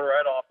touchdown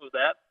right off of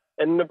that,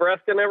 and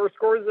Nebraska never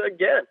scores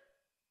again.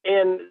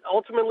 And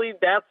ultimately,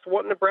 that's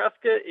what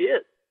Nebraska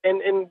is.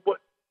 And what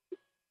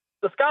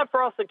the Scott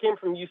Frost that came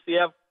from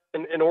UCF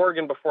in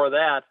Oregon before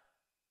that,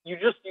 you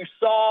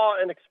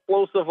saw an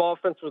explosive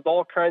offense with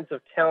all kinds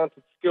of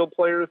talented, skilled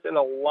players and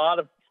a lot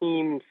of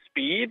team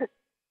speed.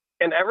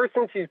 And ever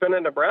since he's been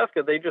at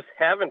Nebraska, they just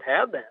haven't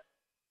had that.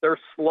 They're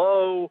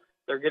slow.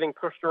 They're getting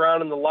pushed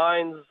around in the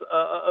lines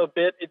a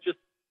bit.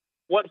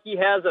 What he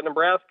has at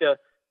Nebraska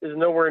is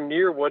nowhere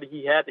near what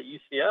he had at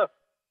UCF.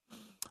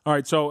 All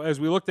right, so as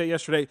we looked at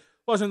yesterday,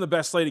 wasn't the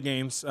best slate of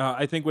games.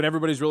 I think when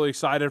everybody's really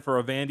excited for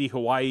a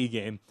Vandy-Hawaii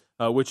game,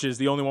 which is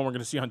the only one we're going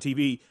to see on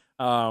TV,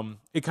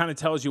 it kind of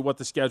tells you what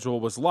the schedule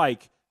was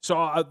like.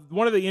 So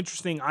one of the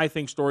interesting, I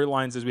think,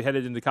 storylines as we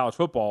headed into college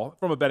football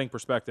from a betting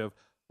perspective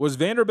was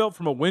Vanderbilt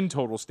from a win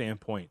total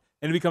standpoint.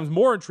 And it becomes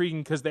more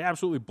intriguing because they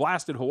absolutely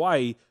blasted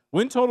Hawaii.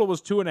 Win total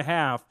was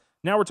 2.5.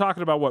 Now we're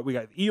talking about what? We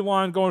got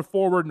Elon going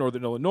forward,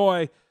 Northern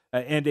Illinois,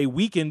 and a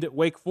weakened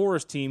Wake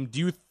Forest team. Do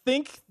you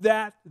think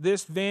that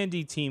this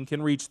Vandy team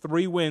can reach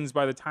 3 wins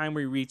by the time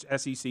we reach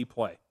SEC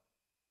play?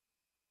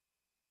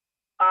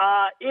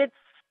 It's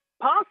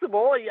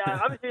possible. Yeah,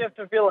 obviously you have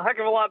to feel a heck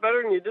of a lot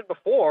better than you did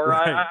before.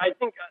 Right. I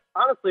think,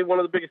 honestly, one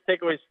of the biggest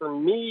takeaways for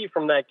me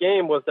from that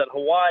game was that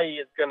Hawaii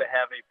is going to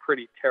have a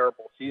pretty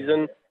terrible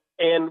season.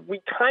 And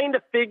we kind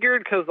of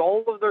figured because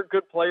all of their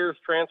good players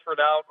transferred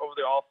out over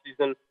the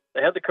offseason.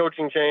 They had the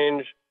coaching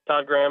change.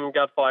 Todd Graham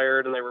got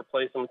fired, and they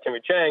replaced him with Timmy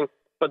Chang.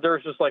 But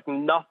there's just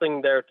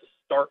nothing there to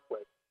start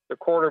with. The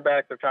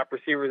quarterback, their top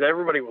receivers,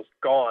 everybody was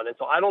gone. And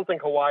so I don't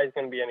think Hawaii is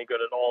going to be any good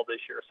at all this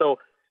year. So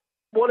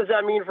what does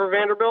that mean for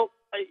Vanderbilt?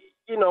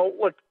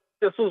 Look,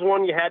 this was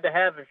one you had to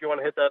have if you want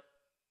to hit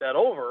that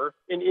over,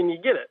 and you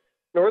get it.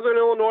 Northern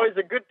Illinois is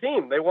a good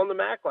team. They won the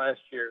MAC last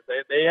year.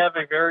 They have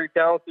a very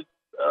talented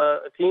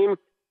team.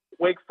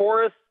 Wake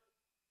Forest,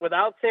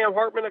 without Sam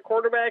Hartman at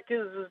quarterback,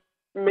 is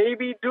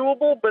maybe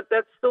doable, but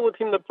that's still a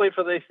team that played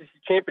for the ACC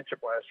championship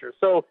last year.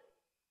 So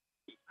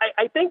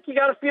I think you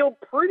got to feel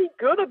pretty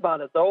good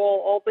about it, though,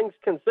 all things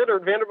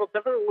considered. Vanderbilt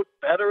definitely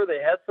looked better. They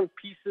had some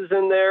pieces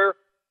in there.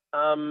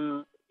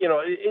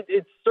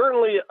 It's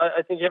certainly,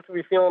 I think you have to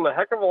be feeling a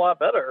heck of a lot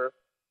better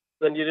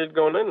than you did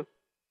going in.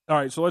 All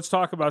right, so let's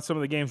talk about some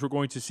of the games we're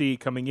going to see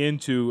coming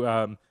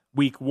into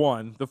week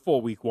 1, the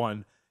full week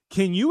 1.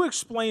 Can you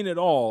explain at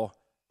all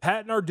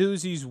Pat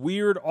Narduzzi's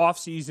weird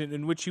offseason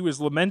in which he was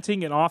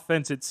lamenting an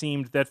offense, it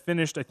seemed, that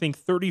finished, I think,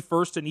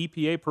 31st in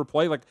EPA per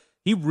play? Like,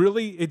 he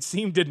really, it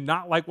seemed, did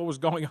not like what was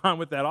going on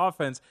with that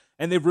offense.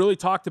 And they've really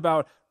talked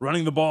about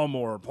running the ball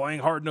more, playing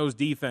hard-nosed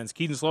defense.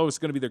 Keaton Slovis is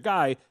going to be their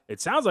guy. It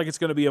sounds like it's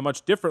going to be a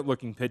much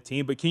different-looking Pitt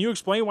team. But can you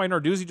explain why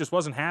Narduzzi just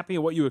wasn't happy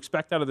and what you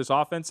expect out of this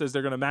offense as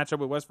they're going to match up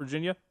with West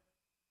Virginia?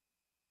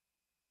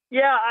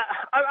 Yeah,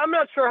 I'm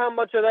not sure how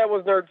much of that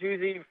was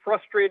Narduzzi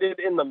frustrated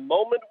in the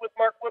moment with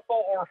Mark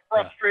Whipple or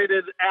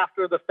frustrated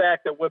after the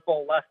fact that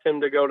Whipple left him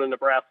to go to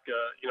Nebraska,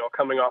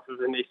 coming off of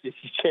an ACC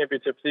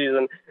championship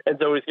season, and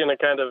so he's going to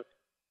kind of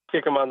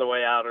kick him on the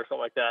way out or something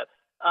like that.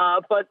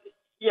 But,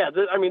 yeah,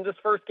 this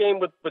first game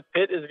with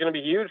Pitt is going to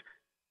be huge.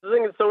 The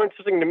thing that's so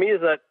interesting to me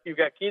is that you've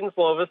got Keaton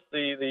Slovis,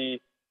 the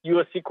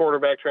USC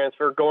quarterback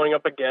transfer, going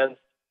up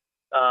against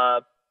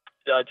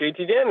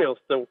JT Daniels,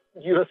 the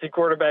USC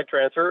quarterback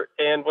transfer,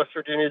 and West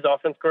Virginia's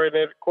offense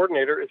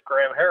coordinator is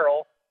Graham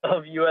Harrell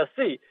of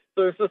USC.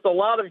 So there's just a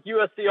lot of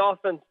USC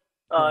offense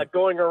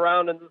going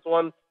around in this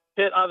one.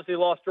 Pitt obviously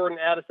lost Jordan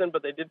Addison,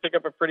 but they did pick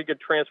up a pretty good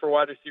transfer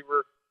wide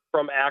receiver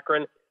from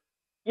Akron.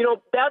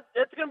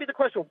 That's going to be the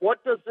question.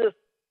 What does this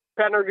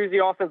Pat Narduzzi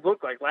offense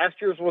look like? Last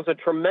year's was a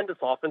tremendous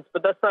offense,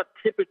 but that's not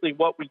typically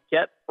what we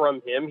get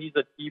from him. He's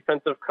a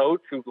defensive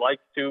coach who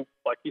likes to,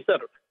 like you said,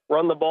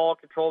 run the ball,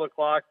 control the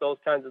clock, those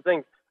kinds of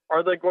things.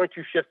 Are they going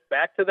to shift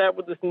back to that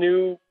with this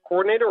new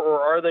coordinator, or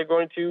are they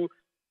going to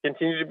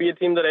continue to be a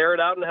team that aired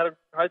out and had a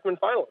Heisman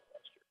finalist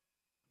last year?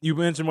 You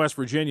mentioned West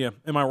Virginia.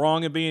 Am I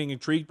wrong in being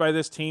intrigued by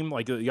this team?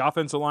 Like, the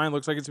offensive line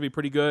looks like it's going to be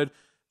pretty good.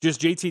 Just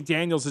JT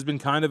Daniels has been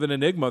kind of an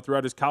enigma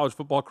throughout his college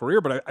football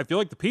career, but I feel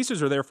like the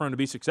pieces are there for him to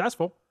be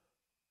successful.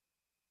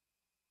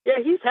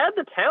 Yeah, he's had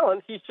the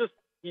talent.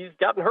 He's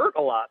gotten hurt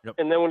a lot. Yep.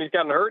 And then when he's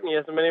gotten hurt and he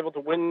hasn't been able to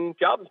win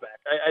jobs back,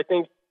 I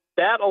think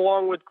that,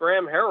 along with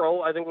Graham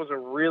Harrell, I think was a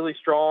really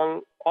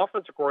strong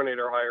offensive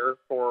coordinator hire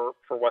for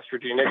West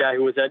Virginia, a guy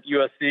who was at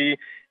USC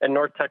and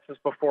North Texas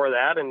before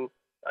that and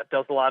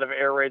does a lot of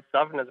air raid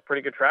stuff and has a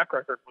pretty good track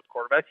record with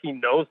quarterbacks. He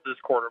knows this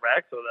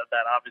quarterback, so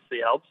that obviously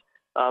helps.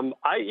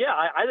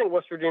 I think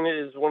West Virginia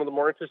is one of the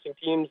more interesting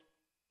teams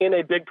in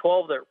a Big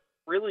 12 that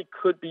really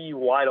could be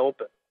wide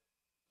open.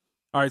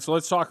 All right, so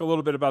let's talk a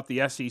little bit about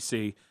the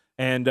SEC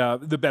and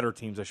the better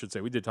teams, I should say.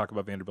 We did talk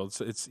about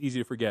Vanderbilt. It's easy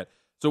to forget.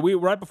 So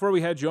right before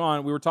we had you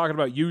on, we were talking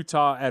about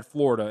Utah at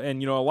Florida.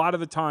 And, a lot of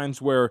the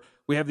times where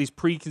we have these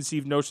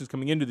preconceived notions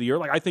coming into the year,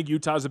 like I think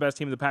Utah is the best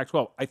team in the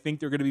Pac-12. I think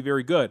they're going to be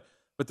very good.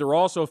 but they're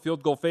also a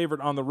field goal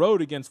favorite on the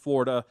road against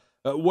Florida.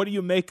 What do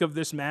you make of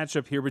this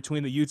matchup here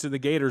between the Utes and the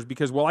Gators?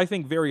 Because while I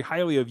think very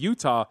highly of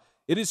Utah,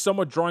 it is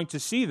somewhat drawing to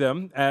see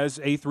them as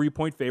a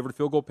 3-point favorite,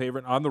 field goal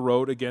favorite on the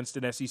road against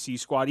an SEC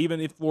squad, even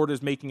if Florida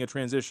is making a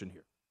transition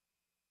here.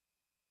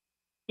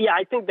 Yeah,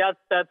 I think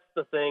that's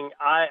the thing.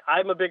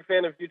 I'm a big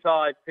fan of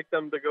Utah. I picked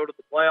them to go to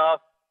the playoffs.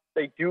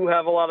 They do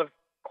have a lot of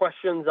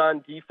questions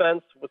on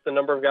defense with the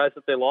number of guys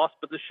that they lost,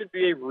 but this should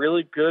be a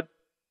really good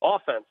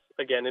offense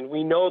again. And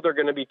we know they're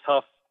going to be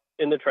tough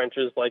in the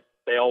trenches like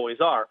they always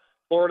are.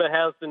 Florida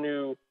has the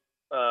new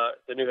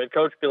head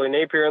coach, Billy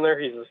Napier, in there.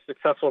 He's a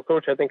successful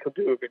coach. I think he'll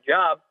do a good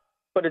job,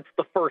 but it's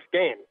the first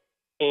game.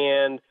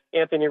 And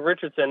Anthony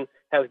Richardson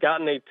has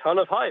gotten a ton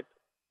of hype,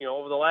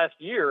 over the last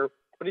year,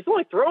 but he's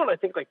only thrown, I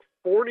think, like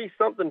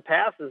 40-something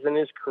passes in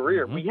his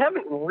career. We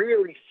haven't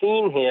really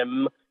seen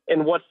him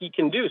and what he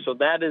can do. So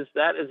that is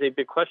a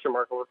big question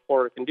mark on what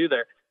Florida can do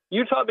there.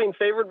 Utah being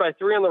favored by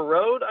 3 on the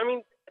road, I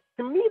mean,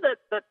 to me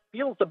that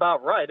feels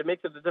about right. It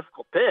makes it a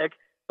difficult pick,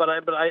 but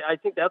I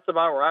think that's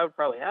about where I would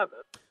probably have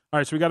it. All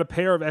right, so we got a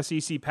pair of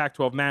SEC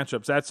Pac-12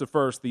 matchups. That's the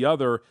first. The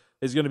other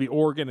is going to be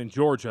Oregon and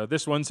Georgia.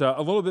 This one's a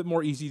little bit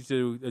more easy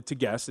to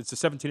guess. It's a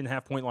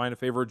 17.5-point line in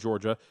favor of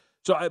Georgia.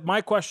 So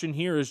my question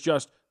here is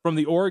just from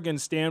the Oregon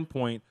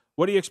standpoint,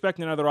 what do you expect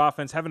in another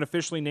offense? Haven't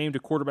officially named a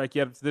quarterback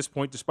yet to this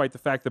point, despite the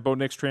fact that Bo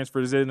Nix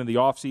transfers in the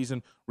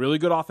offseason. Really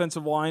good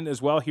offensive line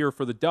as well here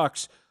for the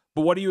Ducks.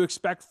 But what do you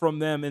expect from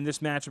them in this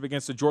matchup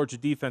against the Georgia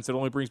defense that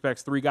only brings back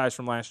 3 guys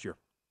from last year?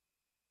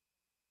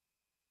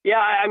 Yeah,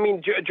 I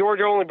mean,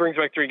 Georgia only brings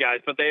back 3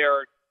 guys, but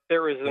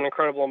there is an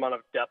incredible amount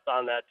of depth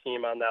on that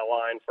team, on that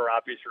line, for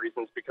obvious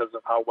reasons because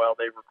of how well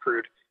they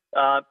recruit.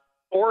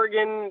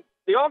 Oregon,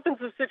 the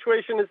offensive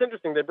situation is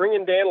interesting. They bring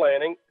in Dan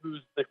Lanning,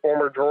 who's the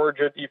former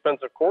Georgia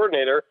defensive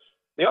coordinator.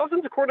 The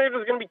offensive coordinator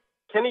is going to be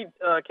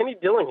Kenny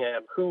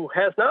Dillingham, who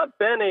has not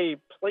been a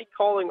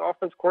play-calling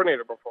offense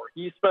coordinator before.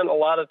 He spent a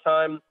lot of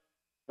time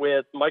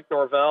with Mike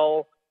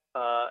Norvell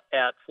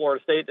at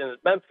Florida State and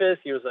at Memphis.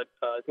 He was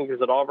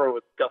at Auburn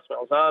with Gus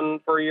Malzahn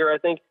for a year, I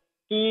think.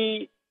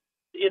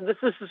 This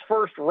is his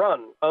first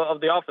run of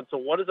the offense. So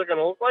what is it going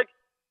to look like?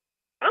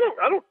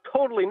 I don't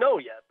totally know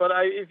yet. But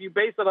if you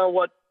base it on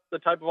what the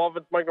type of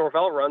offense Mike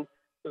Norvell runs,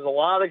 there's a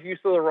lot of use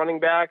of the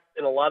running back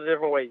in a lot of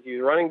different ways. You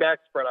use running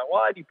backs spread out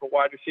wide. You put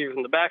wide receivers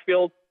in the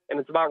backfield, and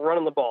it's about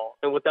running the ball.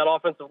 And with that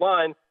offensive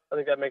line, I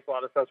think that makes a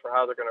lot of sense for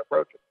how they're going to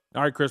approach it.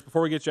 All right, Chris,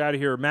 before we get you out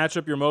of here,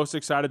 matchup you're most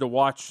excited to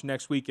watch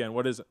next weekend,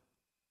 what is it?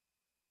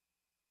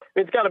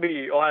 It's got to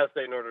be Ohio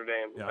State, Notre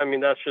Dame. Yeah. I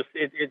mean, that's just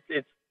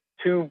it's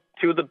two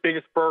of the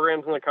biggest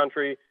programs in the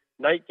country.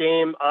 Night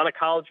game on a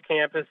college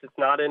campus. It's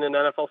not in an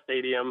NFL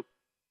stadium.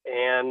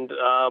 And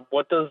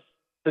what does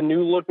the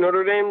new look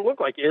Notre Dame look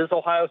like? Is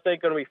Ohio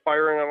State going to be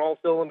firing on all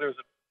cylinders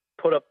and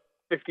put up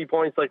 50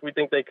 points like we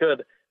think they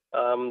could?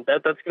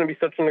 That's going to be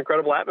such an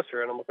incredible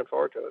atmosphere, and I'm looking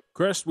forward to it.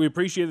 Chris, we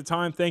appreciate the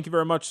time. Thank you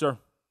very much, sir.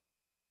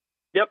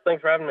 Yep,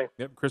 thanks for having me.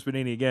 Yep, Chris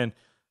Benini again,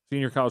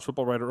 senior college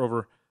football writer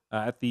over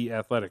at The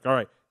Athletic. All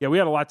right, yeah, we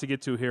had a lot to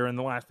get to here in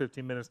the last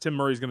 15 minutes. Tim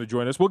Murray's going to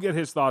join us. We'll get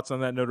his thoughts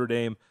on that Notre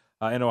Dame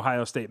and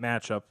Ohio State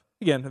matchup.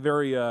 Again,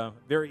 very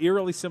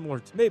eerily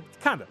similar, maybe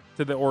kind of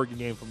to the Oregon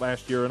game from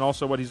last year, and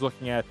also what he's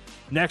looking at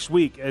next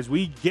week as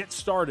we get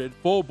started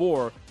full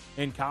bore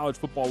in college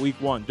football week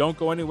 1. Don't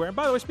go anywhere. And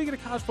by the way, speaking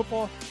of college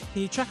football,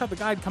 can you check out the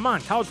guide? Come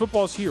on, college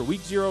football is here.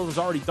 Week 0 is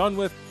already done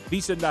with.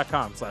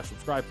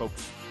 VSiN.com/subscribe,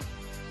 folks.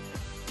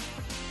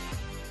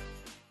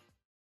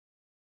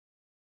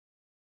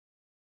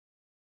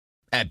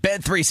 At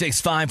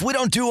Bet365, we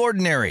don't do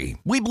ordinary.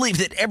 We believe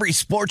that every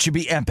sport should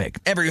be epic.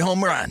 Every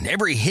home run,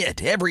 every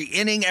hit, every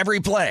inning, every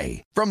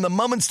play. From the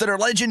moments that are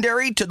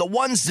legendary to the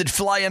ones that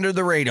fly under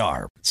the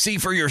radar. See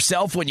for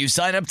yourself when you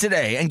sign up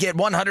today and get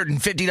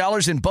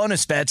 $150 in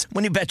bonus bets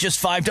when you bet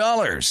just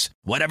 $5.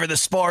 Whatever the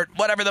sport,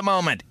 whatever the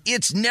moment,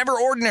 it's never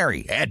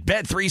ordinary at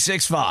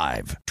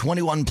Bet365.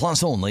 21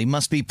 plus only.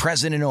 Must be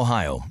present in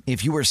Ohio.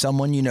 If you or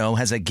someone you know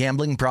has a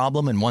gambling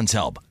problem and wants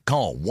help,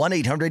 call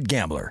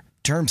 1-800-GAMBLER.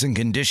 Terms and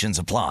conditions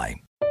apply.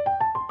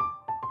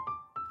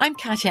 I'm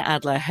Katya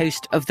Adler,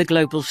 host of The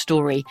Global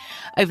Story.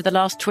 Over the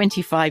last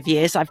 25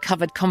 years, I've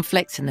covered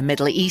conflicts in the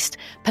Middle East,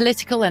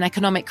 political and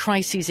economic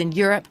crises in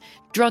Europe,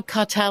 drug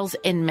cartels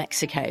in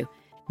Mexico.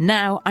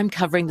 Now I'm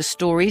covering the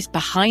stories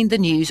behind the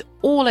news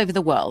all over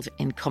the world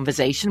in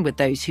conversation with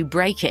those who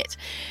break it.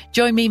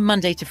 Join me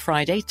Monday to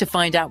Friday to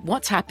find out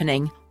what's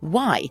happening,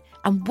 why,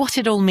 and what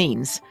it all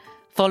means.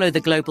 Follow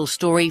The Global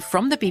Story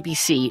from the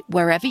BBC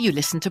wherever you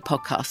listen to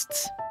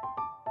podcasts.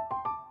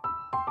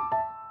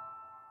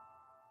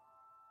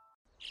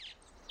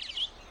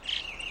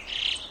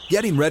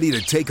 Getting ready to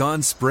take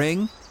on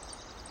spring?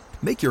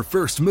 Make your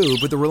first move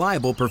with the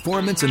reliable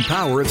performance and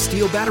power of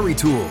Steel battery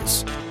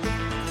tools.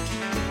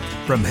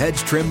 From hedge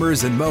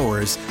trimmers and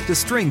mowers to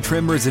string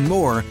trimmers and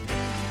more,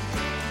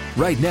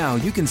 right now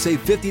you can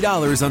save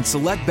 $50 on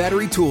select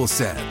battery tool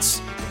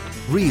sets.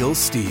 Real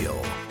Steel.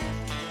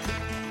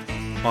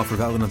 Offer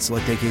valid on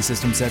select AK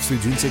system sets through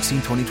June 16,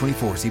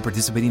 2024. See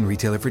participating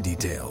retailer for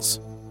details.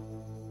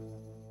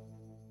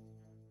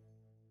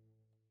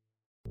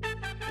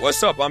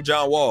 What's up? I'm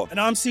John Wall. And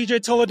I'm CJ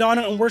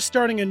Toledano, and we're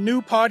starting a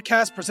new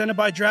podcast presented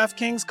by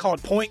DraftKings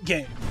called Point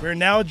Game. We're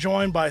now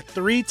joined by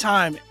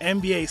 3-time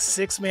NBA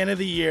Sixth Man of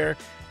the Year,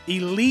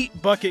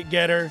 elite bucket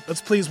getter. Let's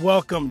please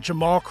welcome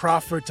Jamal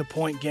Crawford to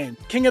Point Game.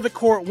 King of the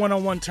Court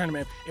one-on-one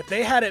tournament. If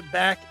they had it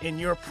back in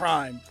your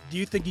prime, do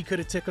you think you could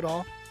have took it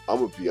all? I'm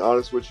going to be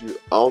honest with you.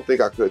 I don't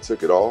think I could have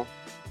took it all,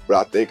 but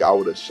I think I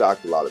would have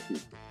shocked a lot of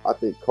people. I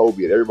think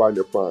Kobe and everybody in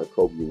their prime,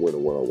 Kobe would win a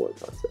one-on-one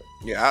contest.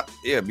 Yeah,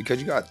 because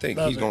you got to think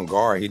he's going to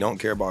guard. He don't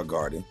care about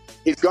guarding.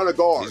 He's going to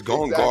guard. He's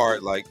going to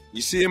guard. Like,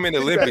 you see him in the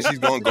Olympics, he's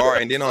going to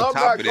guard. And then on top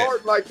of that. I'm not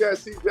guarding like that,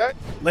 CJ.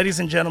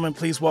 Ladies and gentlemen,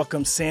 please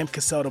welcome Sam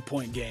Cassell to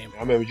Point Game. I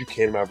remember you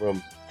came to my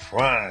room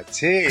crying,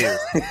 tears,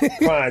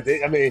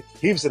 crying. I mean,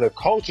 he was in a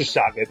culture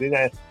shock. And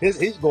then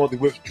he's going through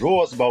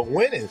withdrawals about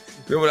winning.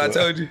 Remember what I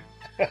told you?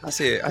 I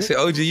said,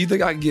 OG, you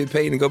think I can get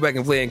paid and go back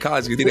and play in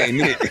college? You think I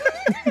ain't it?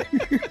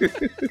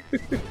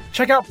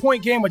 Check out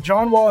Point Game with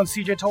John Wall and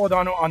CJ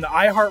Toledano on the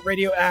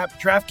iHeartRadio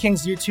app,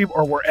 DraftKings YouTube,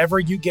 or wherever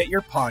you get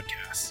your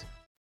podcasts.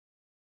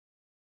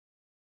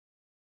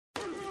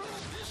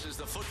 This is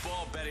the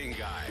Football Betting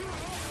Guide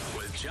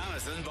with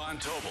Jonathan Von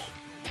Tobel.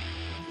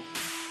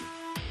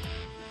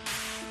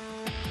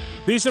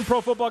 Decent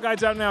Pro Football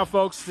Guides out now,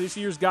 folks. This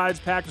year's guides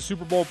packed a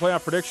Super Bowl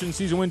playoff prediction,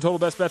 season win total,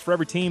 best bets for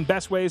every team,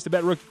 best ways to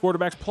bet rookie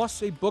quarterbacks,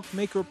 plus a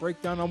bookmaker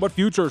breakdown on what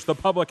futures the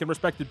public and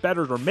respected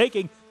bettors are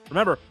making.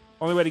 Remember,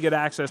 only way to get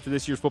access to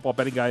this year's Football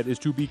Betting Guide is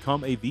to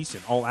become a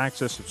VSiN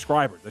all-access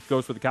subscriber. That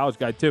goes for the college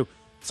guide, too.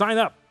 Sign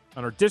up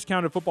on our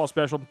discounted football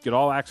special. Get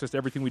all access to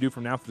everything we do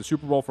from now through the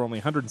Super Bowl for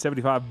only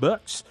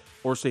 $175,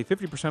 or save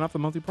 50% off the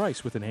monthly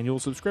price with an annual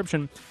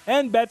subscription.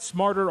 And bet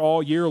smarter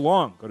all year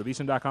long. Go to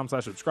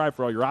VSiN.com/subscribe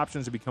for all your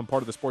options to become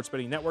part of the Sports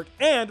Betting Network.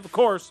 And, of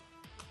course,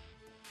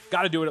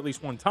 got to do it at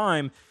least one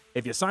time.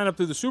 If you sign up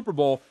through the Super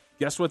Bowl,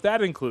 guess what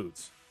that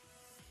includes?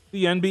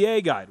 The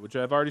NBA guide, which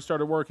I've already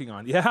started working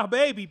on. Yeah,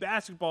 baby,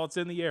 basketball, it's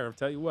in the air. I'll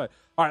tell you what.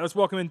 All right, let's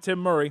welcome in Tim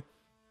Murray,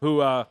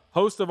 who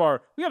host of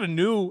we got a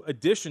new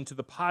addition to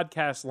the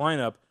podcast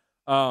lineup,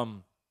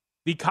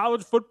 the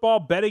College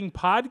Football Betting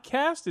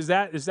Podcast. Is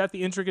that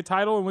the intricate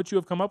title in which you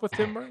have come up with,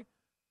 Tim Murray?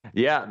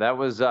 Yeah, that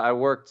was I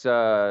worked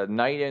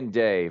night and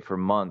day for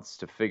months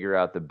to figure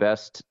out the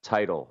best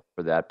title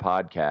for that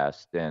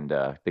podcast, and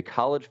the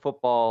College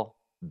Football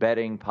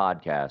Betting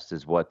Podcast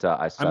is what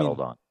I settled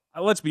on.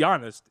 Let's be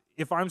honest.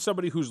 If I'm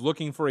somebody who's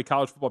looking for a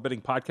college football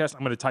betting podcast,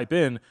 I'm going to type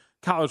in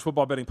College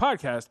Football Betting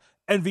Podcast,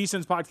 and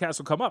VSiN's podcast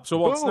will come up. So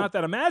while it's not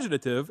that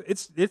imaginative,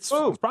 it's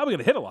probably going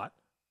to hit a lot.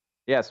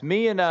 Yes,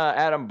 me and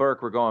Adam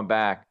Burke were going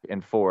back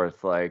and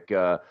forth. Like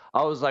I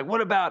was like, "What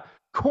about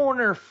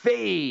corner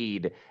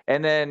fade?"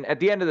 And then at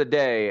the end of the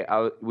day,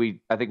 I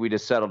think we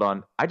just settled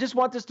on. I just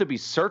want this to be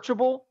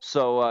searchable.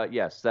 So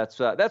yes, that's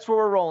where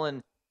we're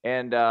rolling.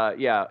 And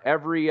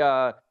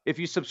if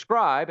you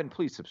subscribe, and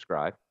please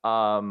subscribe.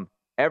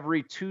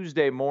 Every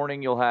Tuesday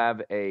morning, you'll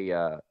have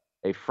a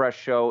fresh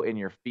show in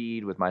your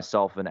feed with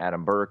myself and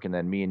Adam Burke, and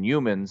then me and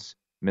Humans,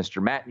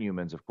 Mr. Matt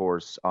Humans, of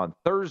course. On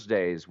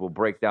Thursdays, we'll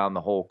break down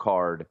the whole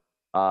card.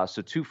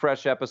 So 2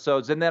 fresh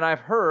episodes. And then I've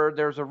heard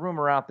there's a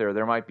rumor out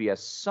there might be a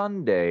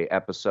Sunday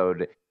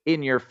episode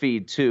in your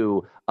feed,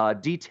 too.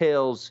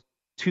 Details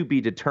to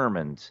be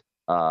determined.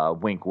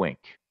 Wink,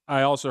 wink.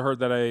 I also heard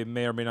that I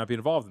may or may not be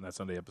involved in that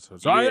Sunday episode.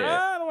 So I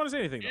don't want to say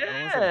anything.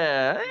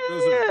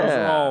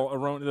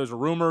 Those are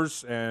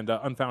rumors and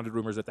unfounded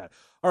rumors at that.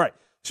 All right.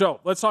 So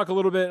let's talk a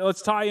little bit.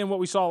 Let's tie in what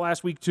we saw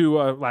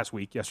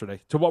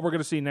yesterday, to what we're going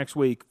to see next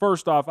week.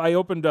 First off, I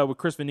opened with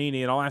Chris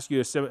Vannini, and I'll ask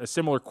you a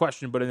similar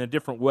question, but in a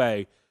different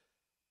way.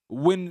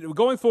 When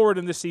going forward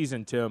in this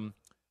season, Tim,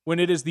 when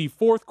it is the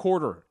fourth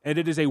quarter and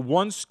it is a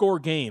one-score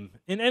game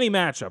in any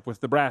matchup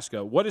with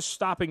Nebraska, what is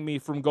stopping me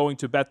from going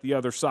to bet the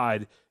other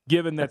side,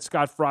 given that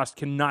Scott Frost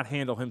cannot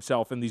handle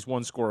himself in these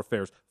one-score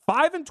affairs?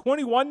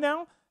 5-21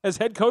 now as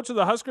head coach of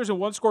the Huskers in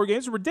one-score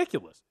games is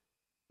ridiculous.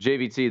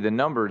 JVT, the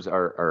numbers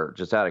are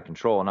just out of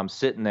control, and I'm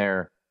sitting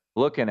there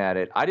looking at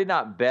it. I did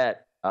not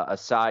bet a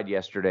side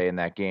yesterday in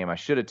that game. I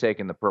should have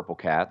taken the Purple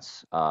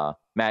Cats.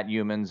 Matt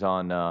Humans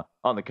on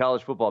the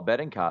College Football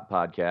Betting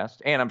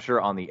Podcast, and I'm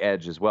sure on the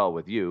Edge as well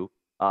with you,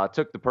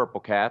 took the Purple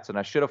Cats, and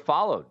I should have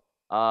followed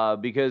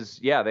because,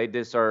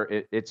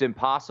 it's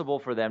impossible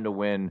for them to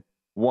win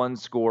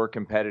one-score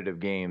competitive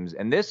games.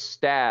 And this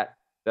stat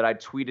that I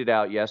tweeted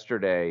out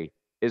yesterday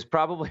is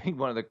probably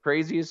one of the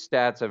craziest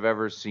stats I've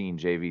ever seen,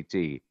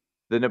 JVT.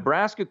 The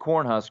Nebraska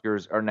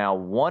Cornhuskers are now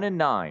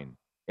 1-9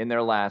 in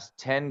their last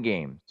 10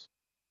 games.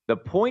 The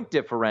point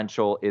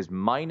differential is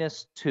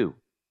 -2.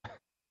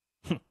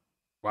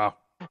 Wow.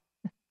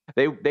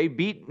 They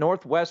beat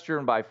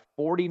Northwestern by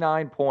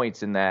 49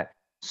 points in that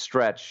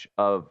stretch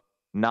of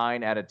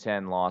 9 out of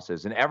 10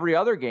 losses. And every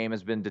other game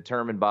has been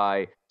determined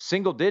by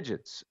single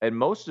digits, and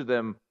most of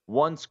them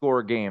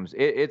one-score games.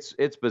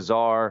 It's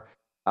bizarre.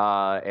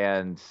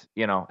 And,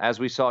 as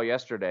we saw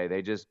yesterday,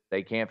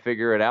 they can't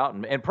figure it out.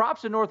 And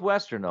props to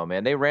Northwestern, though,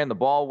 man. They ran the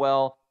ball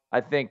well.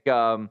 I think, you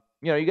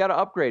got to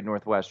upgrade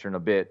Northwestern a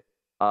bit.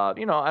 I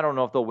don't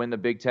know if they'll win the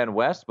Big Ten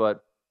West,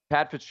 but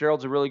Pat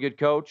Fitzgerald's a really good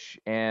coach,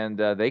 and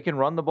they can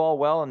run the ball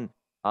well. And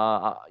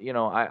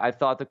I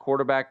thought the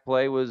quarterback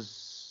play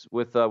was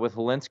with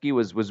Helinski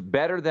was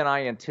better than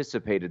I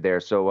anticipated there.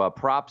 So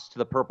props to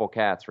the Purple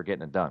Cats for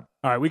getting it done.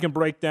 All right, we can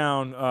break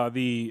down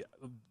the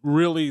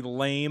really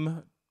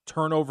lame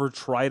turnover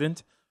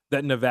trident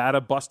that Nevada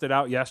busted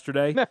out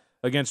yesterday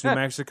against New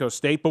Mexico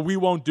State, but we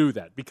won't do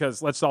that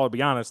because let's all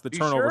be honest, the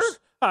turnovers.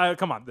 Sure?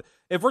 Come on,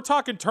 if we're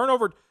talking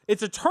turnover,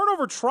 it's a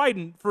turnover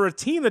trident for a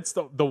team that's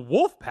the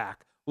Wolfpack,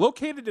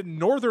 located in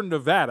northern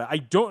Nevada. I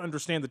don't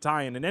understand the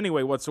tie-in in any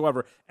way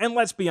whatsoever. And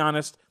let's be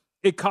honest,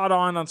 it caught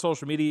on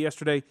social media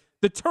yesterday.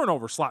 The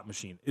turnover slot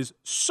machine is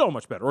so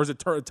much better, or is it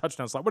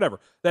touchdown slot, whatever,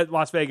 that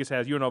Las Vegas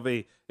has,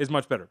 UNLV, is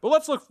much better. But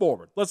let's look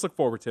forward.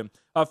 Tim.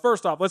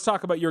 First off, let's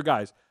talk about your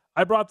guys.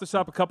 I brought this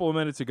up a couple of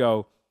minutes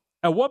ago.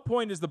 At what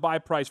point is the buy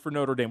price for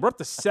Notre Dame? We're up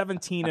to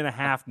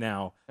 17.5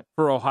 now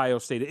for Ohio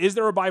State. Is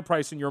there a buy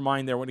price in your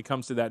mind there when it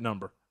comes to that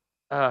number?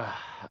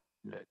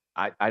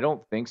 I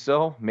don't think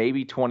so.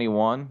 Maybe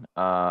 21.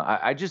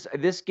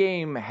 This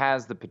game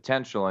has the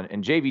potential,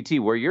 and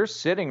JVT, where you're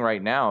sitting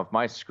right now, if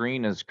my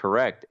screen is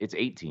correct, it's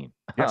 18.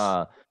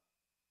 Yes.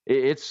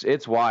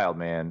 It's wild,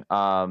 man.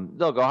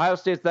 Look, Ohio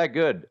State's that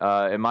good.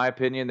 In my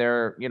opinion,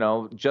 they're,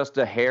 just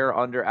a hair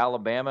under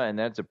Alabama, and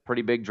that's a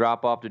pretty big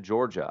drop off to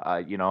Georgia.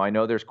 I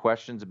know there's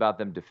questions about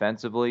them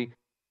defensively.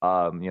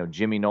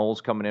 Jimmy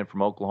Knowles coming in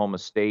from Oklahoma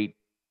State,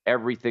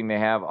 everything they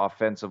have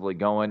offensively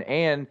going.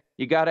 And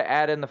you got to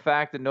add in the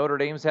fact that Notre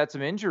Dame's had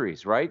some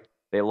injuries, right?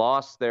 They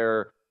lost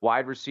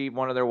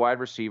one of their wide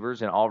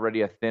receivers, and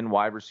already a thin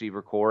wide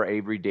receiver core.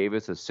 Avery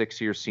Davis, a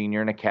 6-year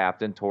senior and a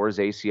captain, tore his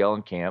ACL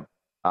in camp.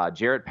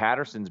 Jarrett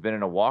Patterson's been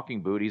in a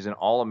walking boot. He's an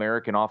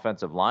All-American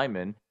offensive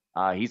lineman.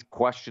 He's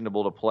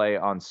questionable to play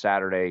on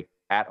Saturday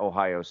at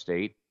Ohio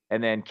State.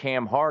 And then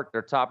Cam Hart,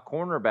 their top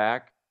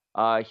cornerback,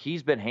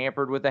 he's been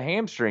hampered with a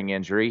hamstring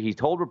injury. He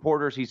told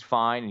reporters he's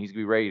fine and he's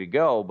going to be ready to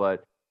go,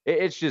 but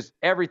it's just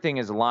everything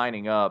is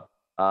lining up.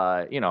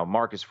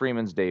 Marcus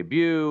Freeman's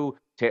debut,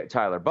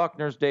 Tyler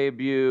Buckner's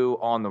debut,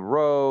 on the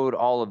road,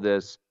 all of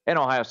this, and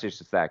Ohio State's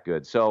just that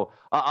good. So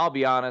I'll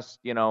be honest,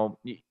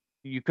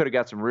 you could have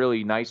got some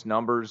really nice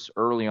numbers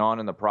early on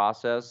in the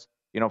process.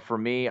 For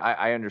me,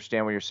 I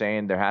understand what you're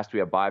saying. There has to be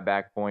a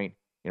buyback point.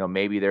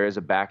 Maybe there is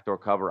a backdoor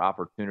cover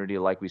opportunity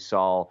like we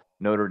saw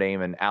Notre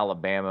Dame and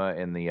Alabama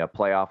in the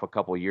playoff a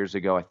couple of years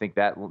ago. I think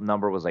that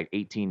number was like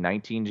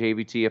 18-19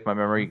 JVT, if my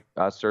memory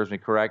serves me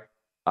correct.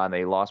 And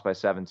they lost by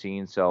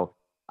 17. So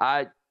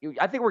I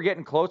think we're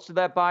getting close to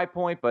that buy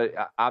point, but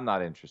I'm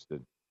not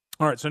interested.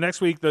 All right, so next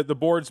week, the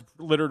board's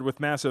littered with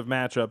massive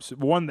matchups.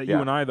 One that you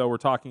and I, though, were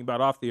talking about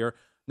off the air,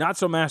 not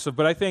so massive,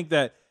 but I think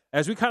that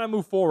as we kind of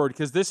move forward,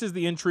 because this is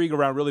the intrigue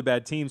around really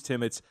bad teams,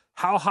 Tim, it's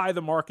how high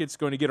the market's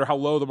going to get or how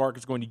low the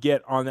market's going to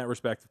get on that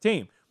respective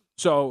team.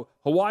 So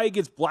Hawaii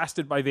gets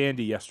blasted by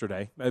Vandy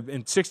yesterday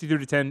in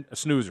 63-10, a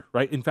snoozer,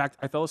 right? In fact,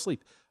 I fell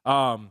asleep.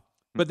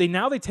 But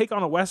they take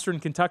on a Western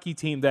Kentucky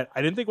team that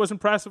I didn't think was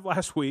impressive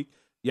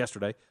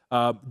yesterday.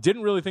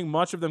 Didn't really think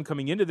much of them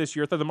coming into this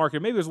year. I thought the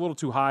market maybe was a little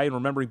too high in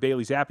remembering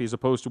Bailey Zappi as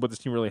opposed to what this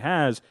team really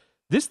has.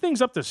 This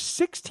thing's up to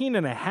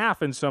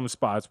 16.5 in some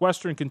spots.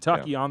 Western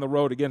Kentucky on the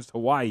road against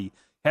Hawaii.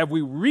 Have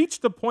we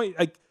reached the point?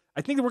 I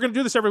think that we're going to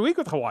do this every week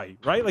with Hawaii,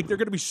 right? Like they're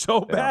going to be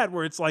so bad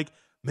where it's like,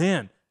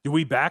 man, do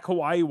we back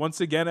Hawaii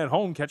once again at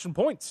home catching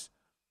points?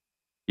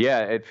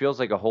 Yeah, it feels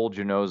like a hold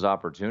your nose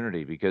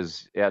opportunity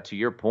because, to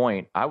your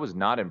point, I was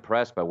not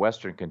impressed by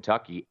Western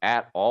Kentucky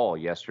at all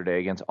yesterday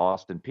against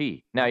Austin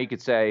Peay. Now, you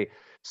could say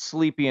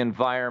sleepy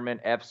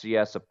environment,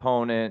 FCS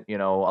opponent,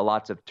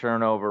 lots of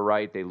turnover,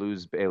 right? They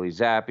lose Bailey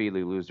Zappi,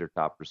 they lose their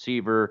top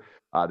receiver,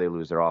 they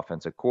lose their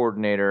offensive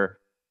coordinator.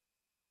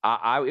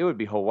 It would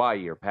be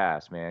Hawaii or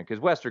pass, man, because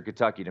Western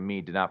Kentucky, to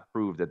me, did not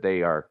prove that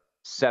they are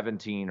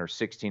 17 or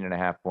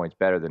 16.5 points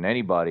better than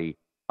anybody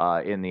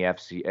in the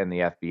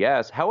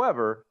FBS.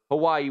 However,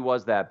 Hawaii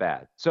was that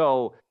bad.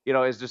 So,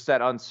 it's just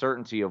that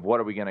uncertainty of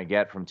what are we going to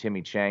get from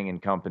Timmy Chang and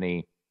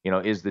company?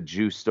 Is the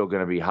juice still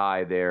going to be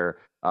high there?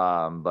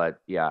 But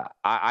yeah,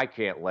 I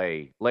can't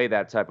lay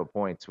that type of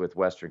points with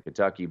Western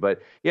Kentucky.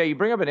 But yeah, you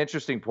bring up an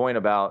interesting point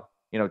about,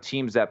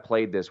 teams that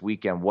played this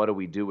weekend. What do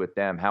we do with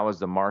them? How is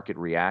the market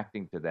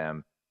reacting to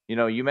them?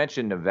 You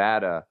mentioned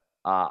Nevada.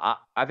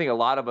 I think a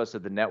lot of us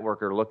at the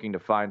network are looking to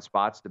find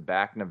spots to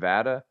back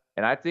Nevada.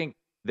 And I think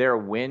their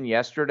win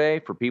yesterday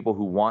for people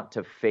who want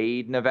to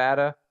fade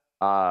Nevada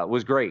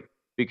was great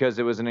because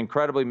it was an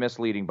incredibly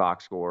misleading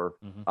box score,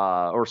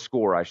 or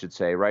score, I should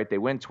say, right? They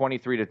win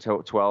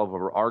 23-12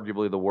 over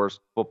arguably the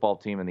worst football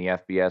team in the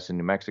FBS in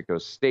New Mexico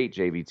State,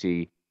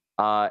 JVT.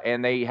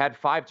 And they had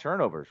 5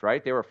 turnovers,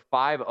 right? They were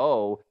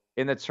 5-0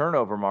 in the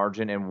turnover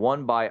margin and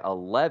won by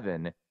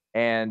 11.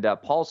 And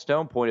Paul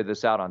Stone pointed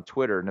this out on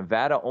Twitter.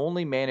 Nevada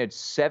only managed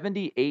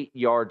 78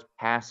 yards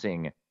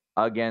passing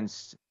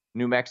against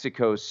New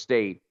Mexico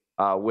State,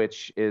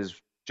 which is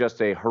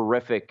just a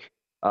horrific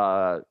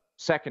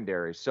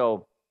secondary.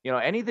 So,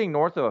 anything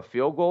north of a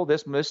field goal,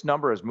 this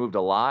number has moved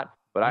a lot.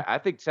 But I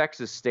think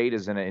Texas State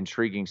is in an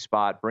intriguing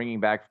spot, bringing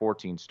back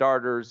 14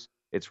 starters.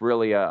 It's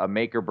really a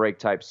make or break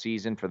type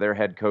season for their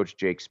head coach,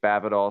 Jake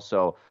Spavital.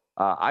 So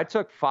I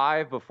took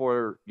 5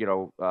 before,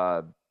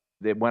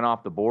 they went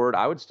off the board.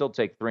 I would still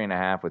take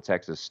 3.5 with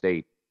Texas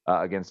State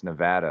against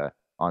Nevada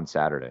on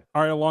Saturday.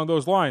 All right, along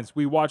those lines,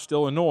 we watched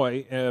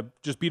Illinois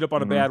just beat up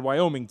on a bad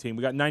Wyoming team.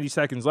 We got 90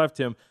 seconds left,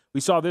 Tim.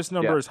 We saw this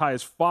number as high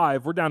as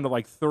 5. We're down to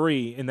like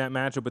 3 in that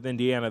matchup with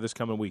Indiana this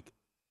coming week.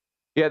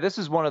 Yeah, this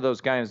is one of those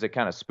games that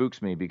kind of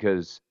spooks me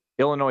because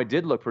Illinois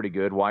did look pretty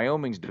good.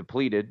 Wyoming's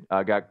depleted,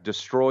 got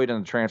destroyed in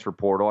the transfer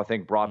portal. I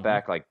think brought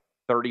back like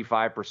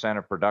 35%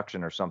 of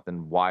production or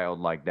something wild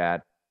like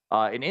that.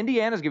 And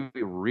Indiana's going to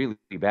be really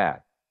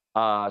bad.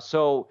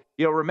 So,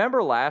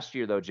 remember last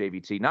year, though,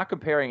 JVT, not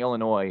comparing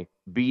Illinois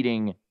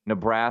beating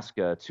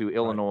Nebraska to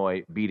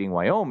Illinois beating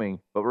Wyoming,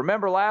 but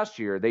remember last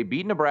year, they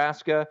beat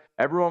Nebraska,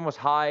 everyone was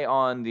high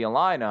on the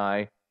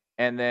Illini,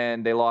 and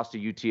then they lost to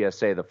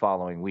UTSA the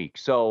following week.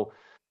 So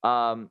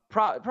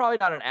probably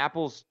not an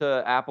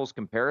apples-to-apples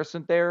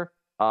comparison there,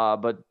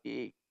 but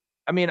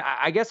I mean,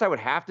 I guess I would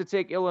have to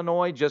take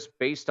Illinois just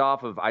based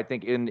off of I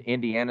think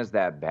Indiana's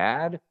that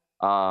bad.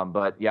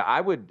 But yeah,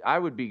 I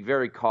would be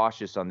very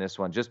cautious on this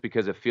one just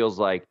because it feels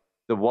like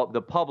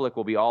the public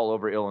will be all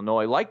over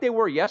Illinois like they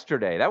were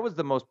yesterday. That was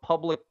the most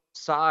public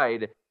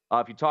side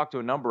if you talk to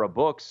a number of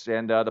books,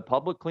 and the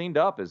public cleaned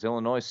up as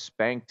Illinois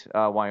spanked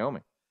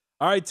Wyoming.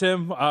 All right,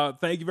 Tim,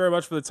 thank you very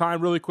much for the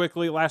time. Really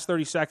quickly, last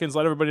 30 seconds,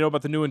 let everybody know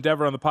about the new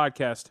endeavor on the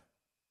podcast.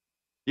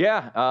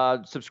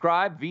 Yeah,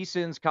 subscribe,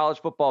 VSiN's College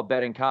Football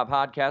Betting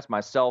Podcast,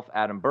 myself,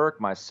 Adam Burke,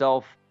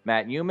 myself,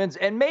 Matt Humans,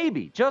 and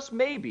maybe, just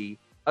maybe,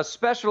 a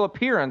special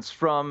appearance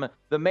from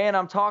the man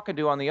I'm talking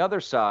to on the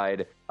other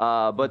side.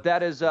 But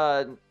that is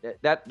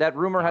that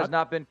rumor has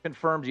not been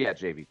confirmed yet,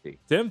 JVT.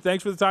 Tim,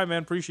 thanks for the time,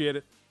 man. Appreciate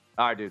it.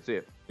 All right, dude. See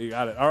you. You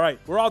got it. All right,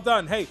 we're all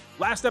done. Hey,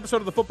 last episode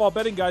of the Football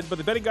Betting Guide, but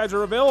the betting guides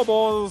are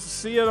available.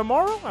 See you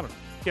tomorrow? I don't know.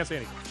 Can't say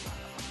anything.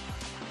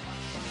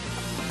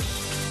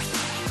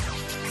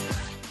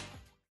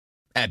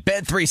 At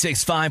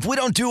Bet365, we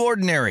don't do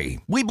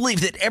ordinary. We believe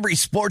that every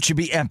sport should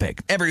be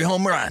epic. Every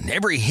home run,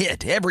 every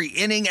hit, every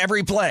inning,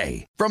 every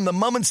play. From the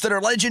moments that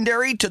are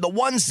legendary to the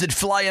ones that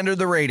fly under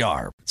the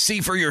radar. See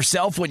for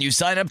yourself when you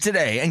sign up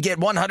today and get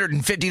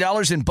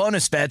 $150 in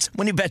bonus bets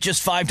when you bet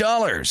just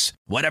 $5.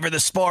 Whatever the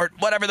sport,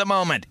 whatever the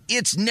moment,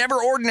 it's never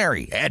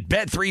ordinary at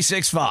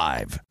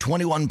Bet365.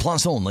 21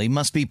 plus only.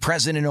 Must be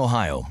present in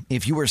Ohio.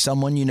 If you or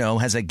someone you know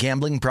has a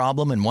gambling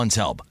problem and wants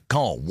help,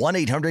 call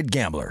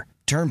 1-800-GAMBLER.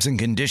 Terms and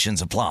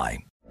conditions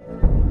apply.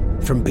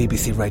 From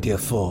BBC Radio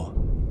 4,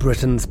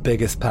 Britain's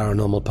biggest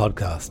paranormal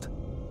podcast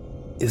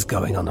is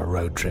going on a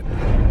road trip.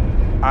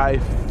 I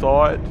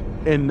thought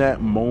in that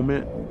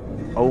moment,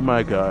 oh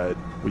my God,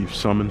 we've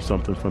summoned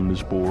something from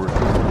this board.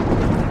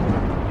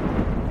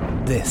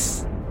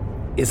 This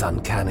is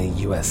Uncanny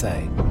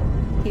USA.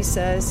 He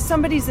says,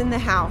 somebody's in the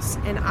house,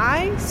 and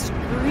I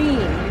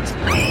screamed.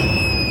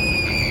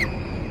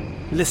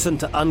 Listen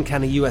to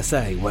Uncanny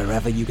USA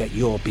wherever you get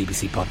your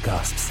BBC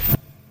podcasts,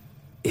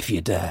 if you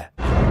dare.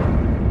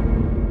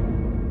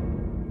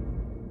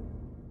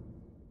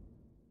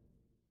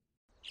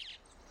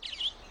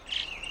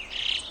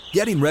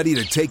 Getting ready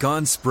to take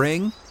on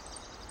spring?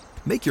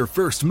 Make your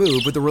first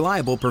move with the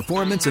reliable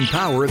performance and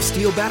power of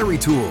Steel battery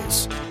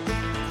tools.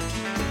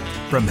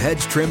 From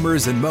hedge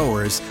trimmers and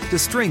mowers to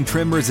string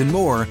trimmers and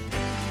more,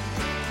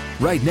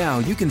 right now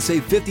you can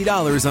save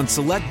 $50 on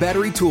select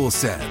battery tool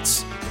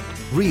sets.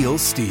 Real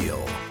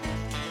Steel.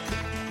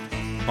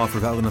 Offer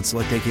valid on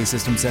select AK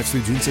system sets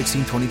through June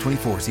 16,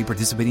 2024. See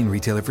participating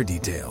retailer for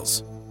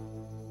details.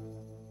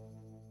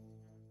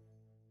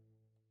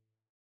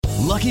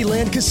 Lucky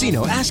Land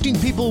Casino, asking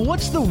people,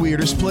 what's the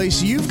weirdest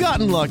place you've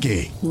gotten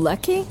lucky?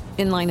 Lucky?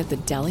 In line at the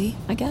deli,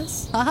 I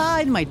guess? Aha,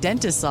 in my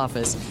dentist's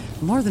office.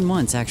 More than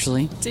once,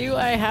 actually. Do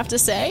I have to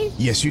say?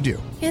 Yes, you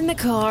do. In the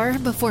car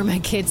before my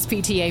kids'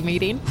 PTA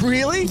meeting.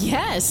 Really?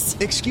 Yes.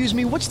 Excuse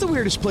me, what's the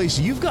weirdest place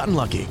you've gotten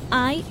lucky?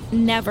 I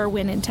never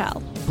win and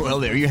tell.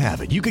 Well, there you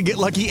have it. You can get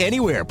lucky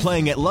anywhere,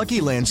 playing at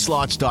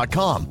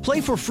LuckyLandSlots.com.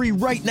 Play for free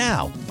right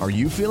now. Are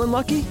you feeling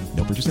lucky?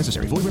 No purchase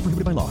necessary. Void where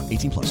prohibited by law.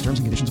 18 plus. Terms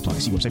and conditions apply.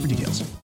 See website for details.